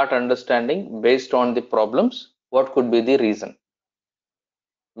should start understanding based on the problems, what could be the reason,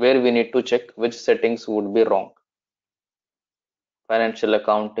 where we need to check which settings would be wrong. Financial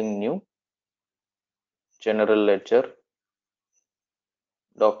accounting new, general ledger,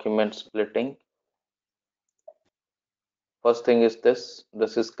 document splitting. First thing is this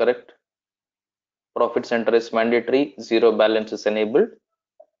is correct. Profit center is mandatory, zero balance is enabled.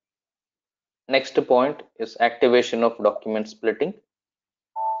 Next point is activation of document splitting.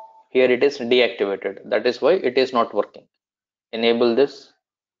 Here it is deactivated. That is why it is not working. Enable this,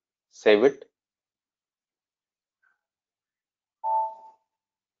 save it,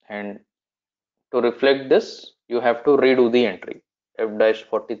 and to reflect this, you have to redo the entry.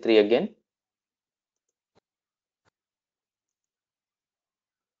 F-43 again.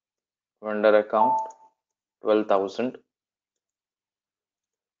 Vendor account 12,000.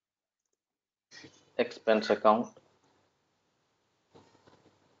 Expense account.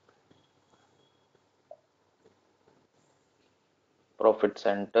 Profit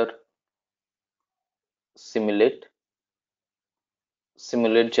center. Simulate.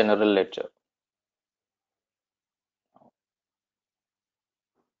 Simulate general ledger.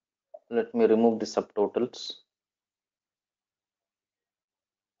 Let me remove the subtotals.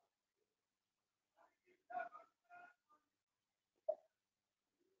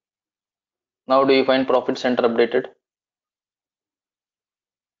 Now do you find profit center updated?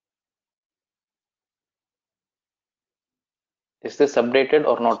 Is this updated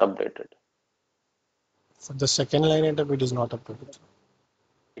or not updated? For the second line item, it is not updated.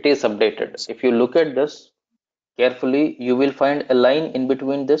 It is updated. If you look at this carefully, you will find a line in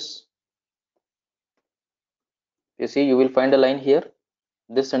between this. You see, you will find a line here,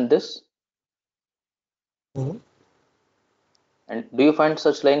 this and this. Mhm. And do you find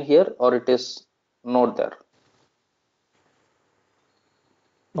such line here, or it is not there?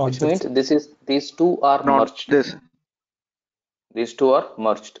 Not Which means this. these two are Not merged. this. These two are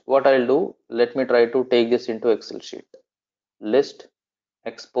merged. What I'll do, let me try to take this into Excel sheet. List,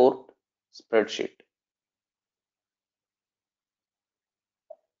 export, spreadsheet.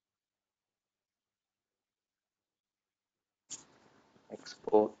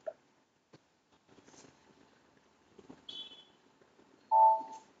 Export.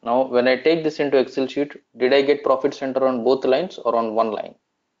 Now, when I take this into Excel sheet, did I get profit center on both lines or on one line?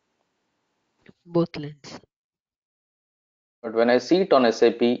 Both lines. But when I see it on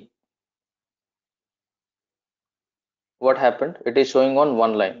SAP, what happened? It is showing on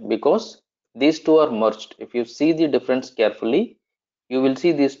one line because these two are merged. If you see the difference carefully, you will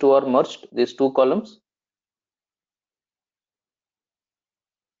see these two are merged, these two columns,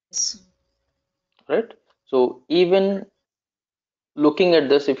 Yes. right? So even looking at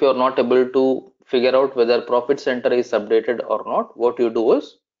this, if you are not able to figure out whether profit center is updated or not, what you do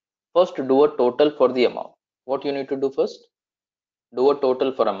is first do a total for the amount. What you need to do first? Do a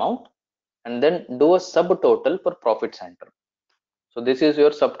total for amount and then do a subtotal for profit center. So this is your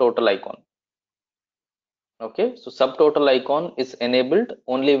subtotal icon. Okay, so subtotal icon is enabled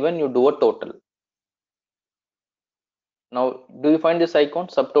only when you do a total. Now, do you find this icon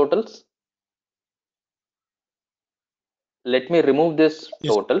subtotals? Let me remove this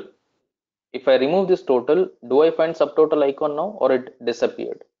Yes, total. If I remove this total, do I find subtotal icon now or it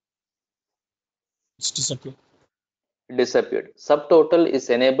disappeared? it's disappeared. It disappeared. Subtotal is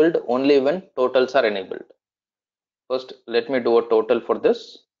enabled only when totals are enabled. First, let me do a total for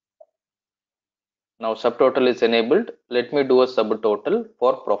this. Now subtotal is enabled. Let me do a subtotal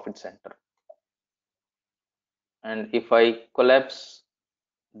for profit center. And if I collapse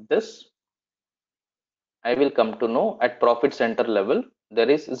this, I will come to know at profit center level, there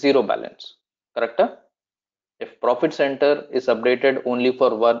is zero balance. Correct? If profit center is updated only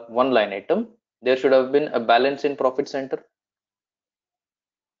for one line item, there should have been a balance in profit center.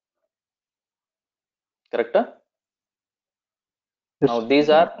 Correct? Now Yes. these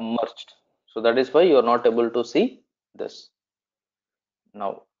are merged. So that is why you are not able to see this.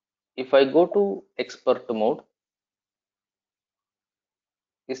 Now, if I go to expert mode,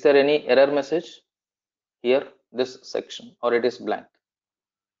 is there any error message here, this section, or it is blank?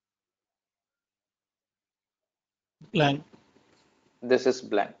 Blank. This is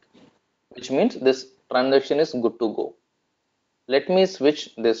blank, which means this transaction is good to go. Let me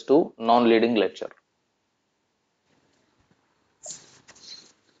switch this to non-leading ledger.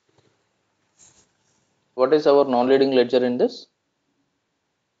 What is our non-leading ledger in this?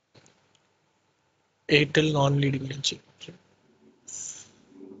 Airtel non-leading ledger.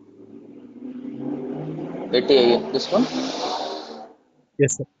 ATIN, this one.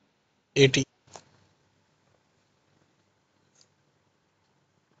 Yes, sir. 80.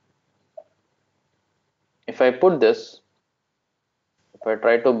 If I put this, if I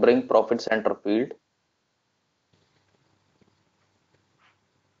try to bring profit center field,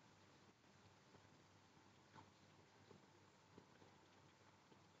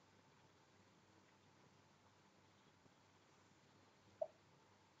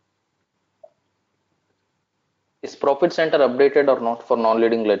 is profit center updated or not for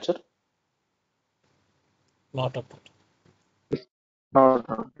non-leading ledger? Not updated. Not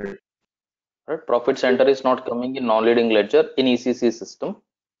updated. Right? Profit center is not coming in non-leading ledger in ECC system.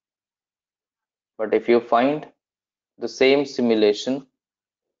 But if you find the same simulation,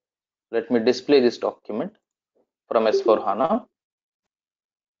 let me display this document from S4HANA,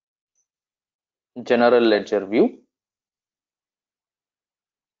 general ledger view.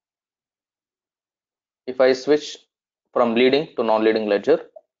 If I switch from leading to non-leading ledger,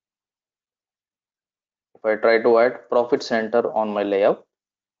 if I try to add profit center on my layout,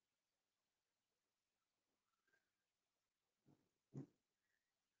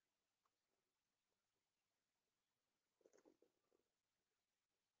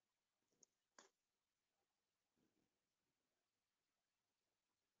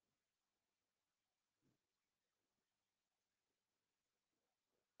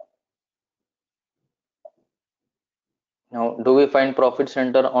 now do we find profit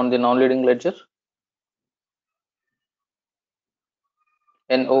center on the non-leading ledger?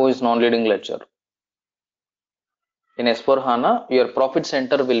 NO is non-leading ledger. In S4HANA, your profit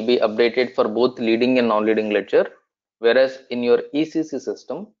center will be updated for both leading and non-leading ledger, whereas in your ECC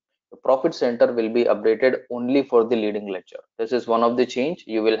system, the profit center will be updated only for the leading ledger. This is one of the change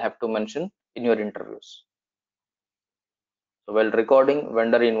you will have to mention in your interviews. So while recording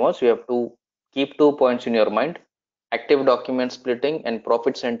vendor invoice, you have to Keep 2 points in your mind: active document splitting and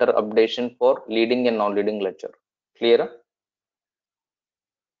profit center updation for leading and non-leading ledger. Clear?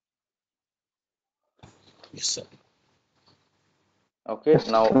 Yes, sir. Okay,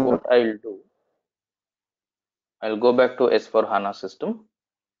 now what I'll do, I'll go back to S/4HANA system.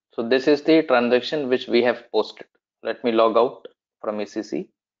 So this is the transaction which we have posted. Let me log out from ECC.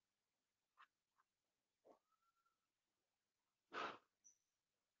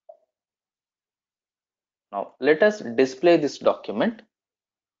 Now let us display this document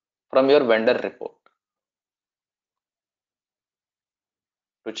from your vendor report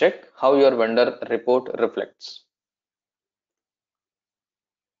to check how your vendor report reflects.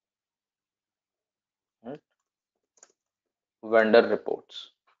 Right? Vendor reports.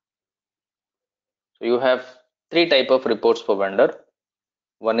 So you have three type of reports for vendor.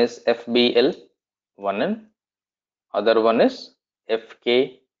 One is FBL 1N, other one is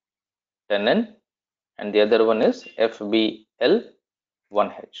FK 10N, and the other one is FBL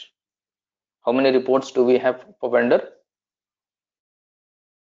 1H. How many reports do we have for vendor?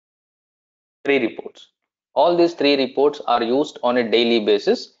 3 reports. All these 3 reports are used on a daily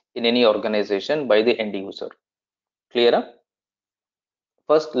basis in any organization by the end user. Clear?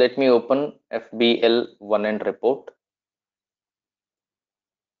 First, let me open FBL1N report.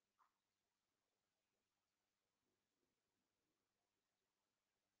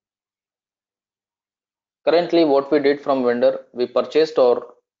 Currently, what we did from vendor, we purchased,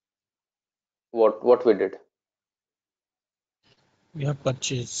 or what we did? We have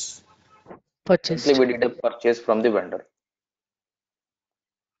purchase. Currently, Purchased. we did a purchase from the vendor.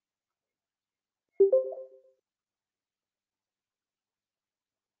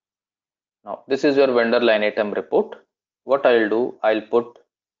 Now, this is your vendor line item report. What I'll do, I'll put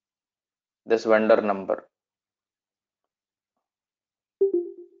this vendor number.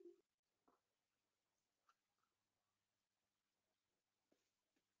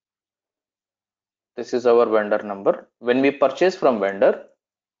 This is our vendor number. When we purchase from vendor,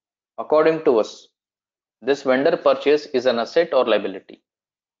 according to us, this vendor purchase is an asset or liability?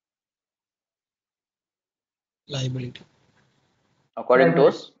 Liability. According to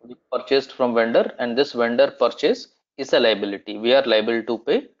us, we purchased from vendor, and this vendor purchase is a liability. We are liable to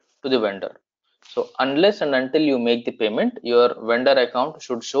pay to the vendor. So unless and until you make the payment, your vendor account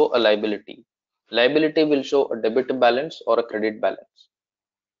should show a liability. Liability will show a debit balance or a credit balance.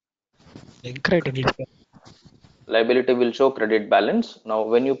 Like Credit. credit. Liability will show credit balance. Now,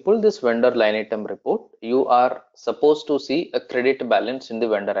 when you pull this vendor line item report, you are supposed to see a credit balance in the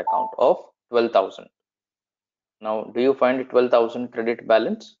vendor account of 12,000. Now, do you find 12,000 credit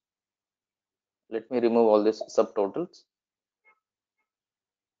balance? Let me remove all these subtotals.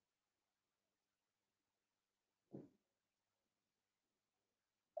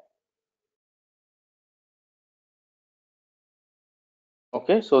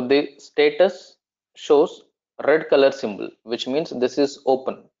 Okay, so the status shows red color symbol, which means this is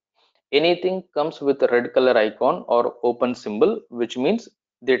open. Anything comes with a red color icon or open symbol, which means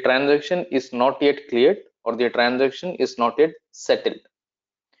the transaction is not yet cleared or the transaction is not yet settled.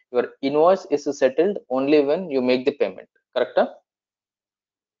 Your invoice is settled only when you make the payment. Correct?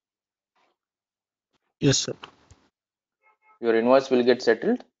 Yes, sir. Your invoice will get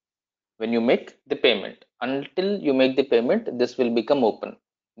settled when you make the payment. Until you make the payment, this will become open.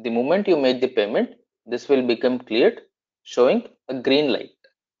 The moment you make the payment, this will become cleared, showing a green light.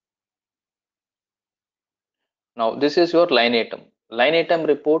 Now this is your line item. Line item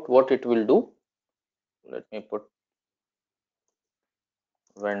report, what it will do, let me put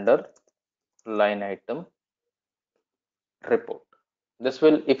vendor line item report. This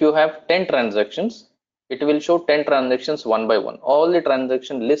will, if you have 10 transactions, it will show 10 transactions one by one. All the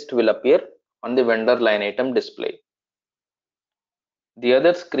transaction list will appear on the vendor line item display. The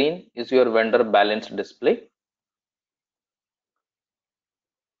other screen is your vendor balance display.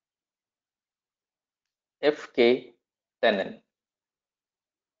 FK10N.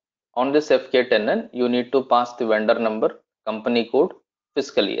 On this FK10N, you need to pass the vendor number, company code,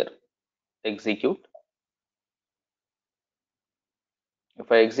 fiscal year. Execute.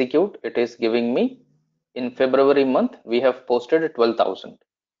 If I execute, it is giving me in February month, we have posted 12,000.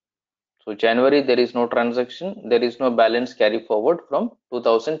 So January, there is no transaction, there is no balance carry forward from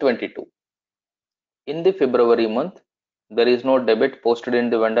 2022. In the February month, there is no debit posted in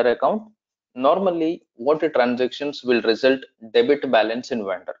the vendor account. Normally, what the transactions will result debit balance in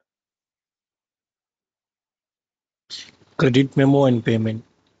vendor, Credit memo and payment.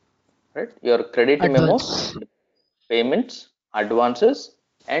 right? Your credit memos Advance. and payments, advances,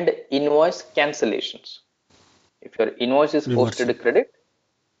 and invoice cancellations. If your invoice is posted Reversal. credit,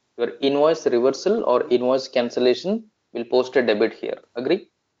 your invoice reversal or invoice cancellation will post a debit here. Agree?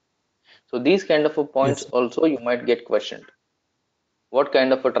 So these kind of points Yes. also you might get questioned. What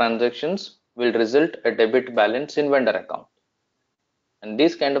kind of transactions will result a debit balance in vendor account? And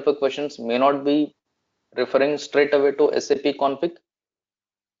these kind of questions may not be referring straight away to SAP config.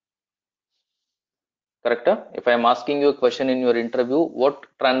 Correct? If I am asking you a question in your interview, what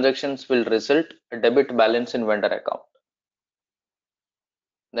transactions will result a debit balance in vendor account?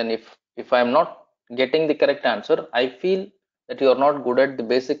 Then if I am not getting the correct answer, I feel that you are not good at the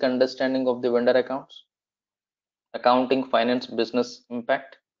basic understanding of the vendor accounts, accounting, finance, business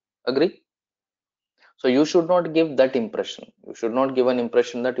impact. Agree? So you should not give that impression. You should not give an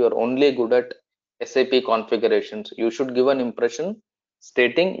impression that you are only good at SAP configurations. You should give an impression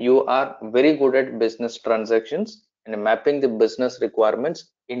stating you are very good at business transactions and mapping the business requirements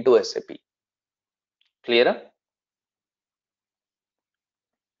into SAP. Clear?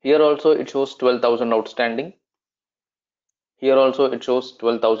 Here also it shows 12,000 outstanding. Here also it shows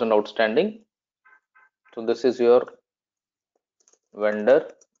 12,000 outstanding. So this is your vendor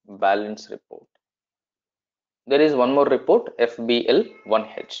balance report. There is one more report,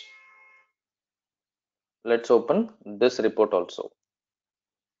 FBL1H. Let's open this report also.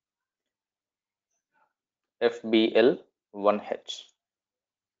 FBL1H.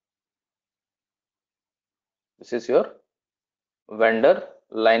 This is your vendor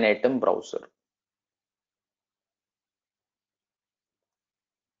line item browser.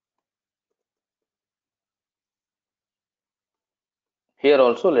 Here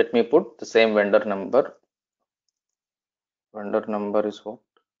also let me put the same vendor number. Vendor number is what?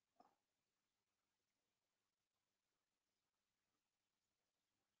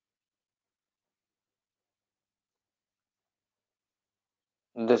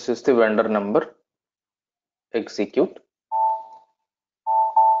 This is the vendor number. Execute.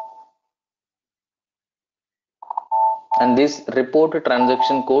 And this report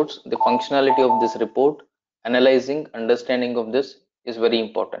transaction codes, the functionality of this report, analyzing, understanding of this is very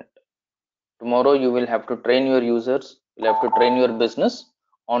important. Tomorrow you will have to train your users, you'll have to train your business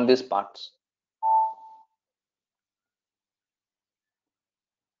on these parts.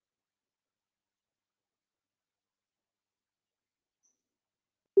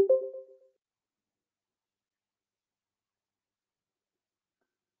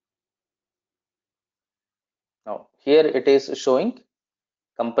 Now here it is showing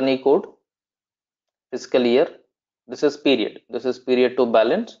company code, fiscal year, this is period. This is period to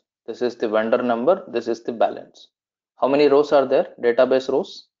balance. This is the vendor number. This is the balance. How many rows are there? Database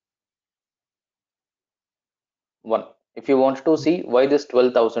rows? 1. If you want to see why this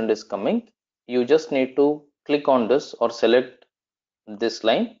 12,000 is coming, you just need to click on this or select this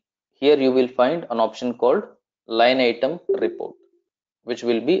line. Here you will find an option called line item report, which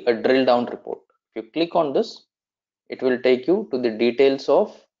will be a drill down report. If you click on this, it will take you to the details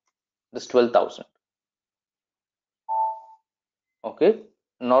of this 12,000. Okay,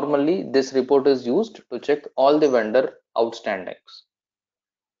 normally this report is used to check all the vendor outstandings.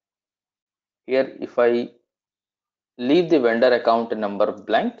 Here if I leave the vendor account number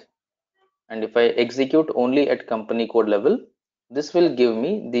blank and if I execute only at company code level, this will give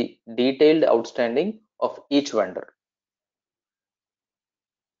me the detailed outstanding of each vendor.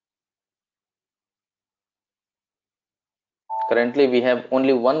 Currently we have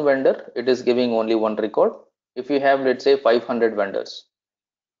only one vendor, it is giving only one record. If you have, let's say, 500 vendors,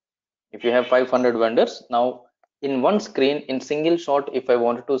 if you have 500 vendors, now in one screen, in single shot, if I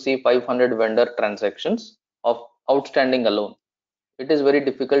wanted to see 500 vendor transactions of outstanding alone, it is very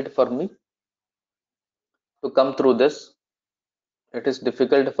difficult for me to come through this. It is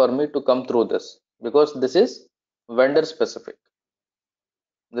difficult for me to come through this because this is vendor specific.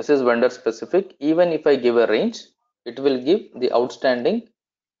 This is vendor specific. Even if I give a range, it will give the outstanding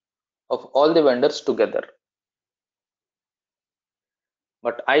of all the vendors together.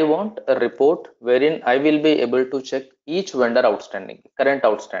 But I want a report wherein I will be able to check each vendor outstanding, current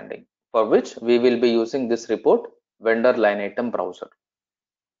outstanding, for which we will be using this report, vendor line item browser,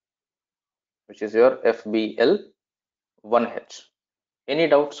 which is your FBL1H. Any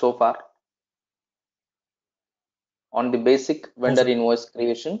doubt so far on the basic No, vendor sir. invoice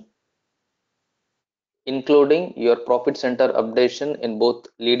creation, including your profit center updation in both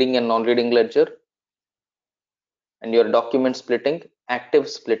leading and non-leading ledger, and your document splitting, active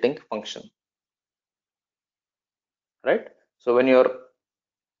splitting function, right? So when you're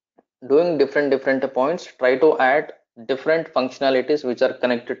doing different points, try to add different functionalities which are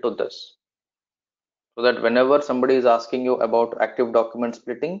connected to this, so that whenever somebody is asking you about active document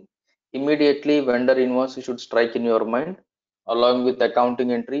splitting, immediately vendor invoice you should strike in your mind, Along with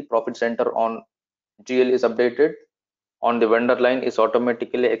accounting entry, profit center on GL is updated on the vendor line is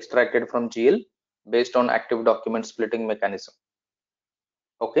automatically extracted from GL based on active document splitting mechanism.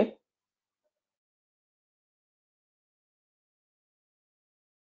 Okay.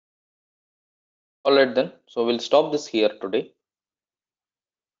 All right then. So we'll stop this here today.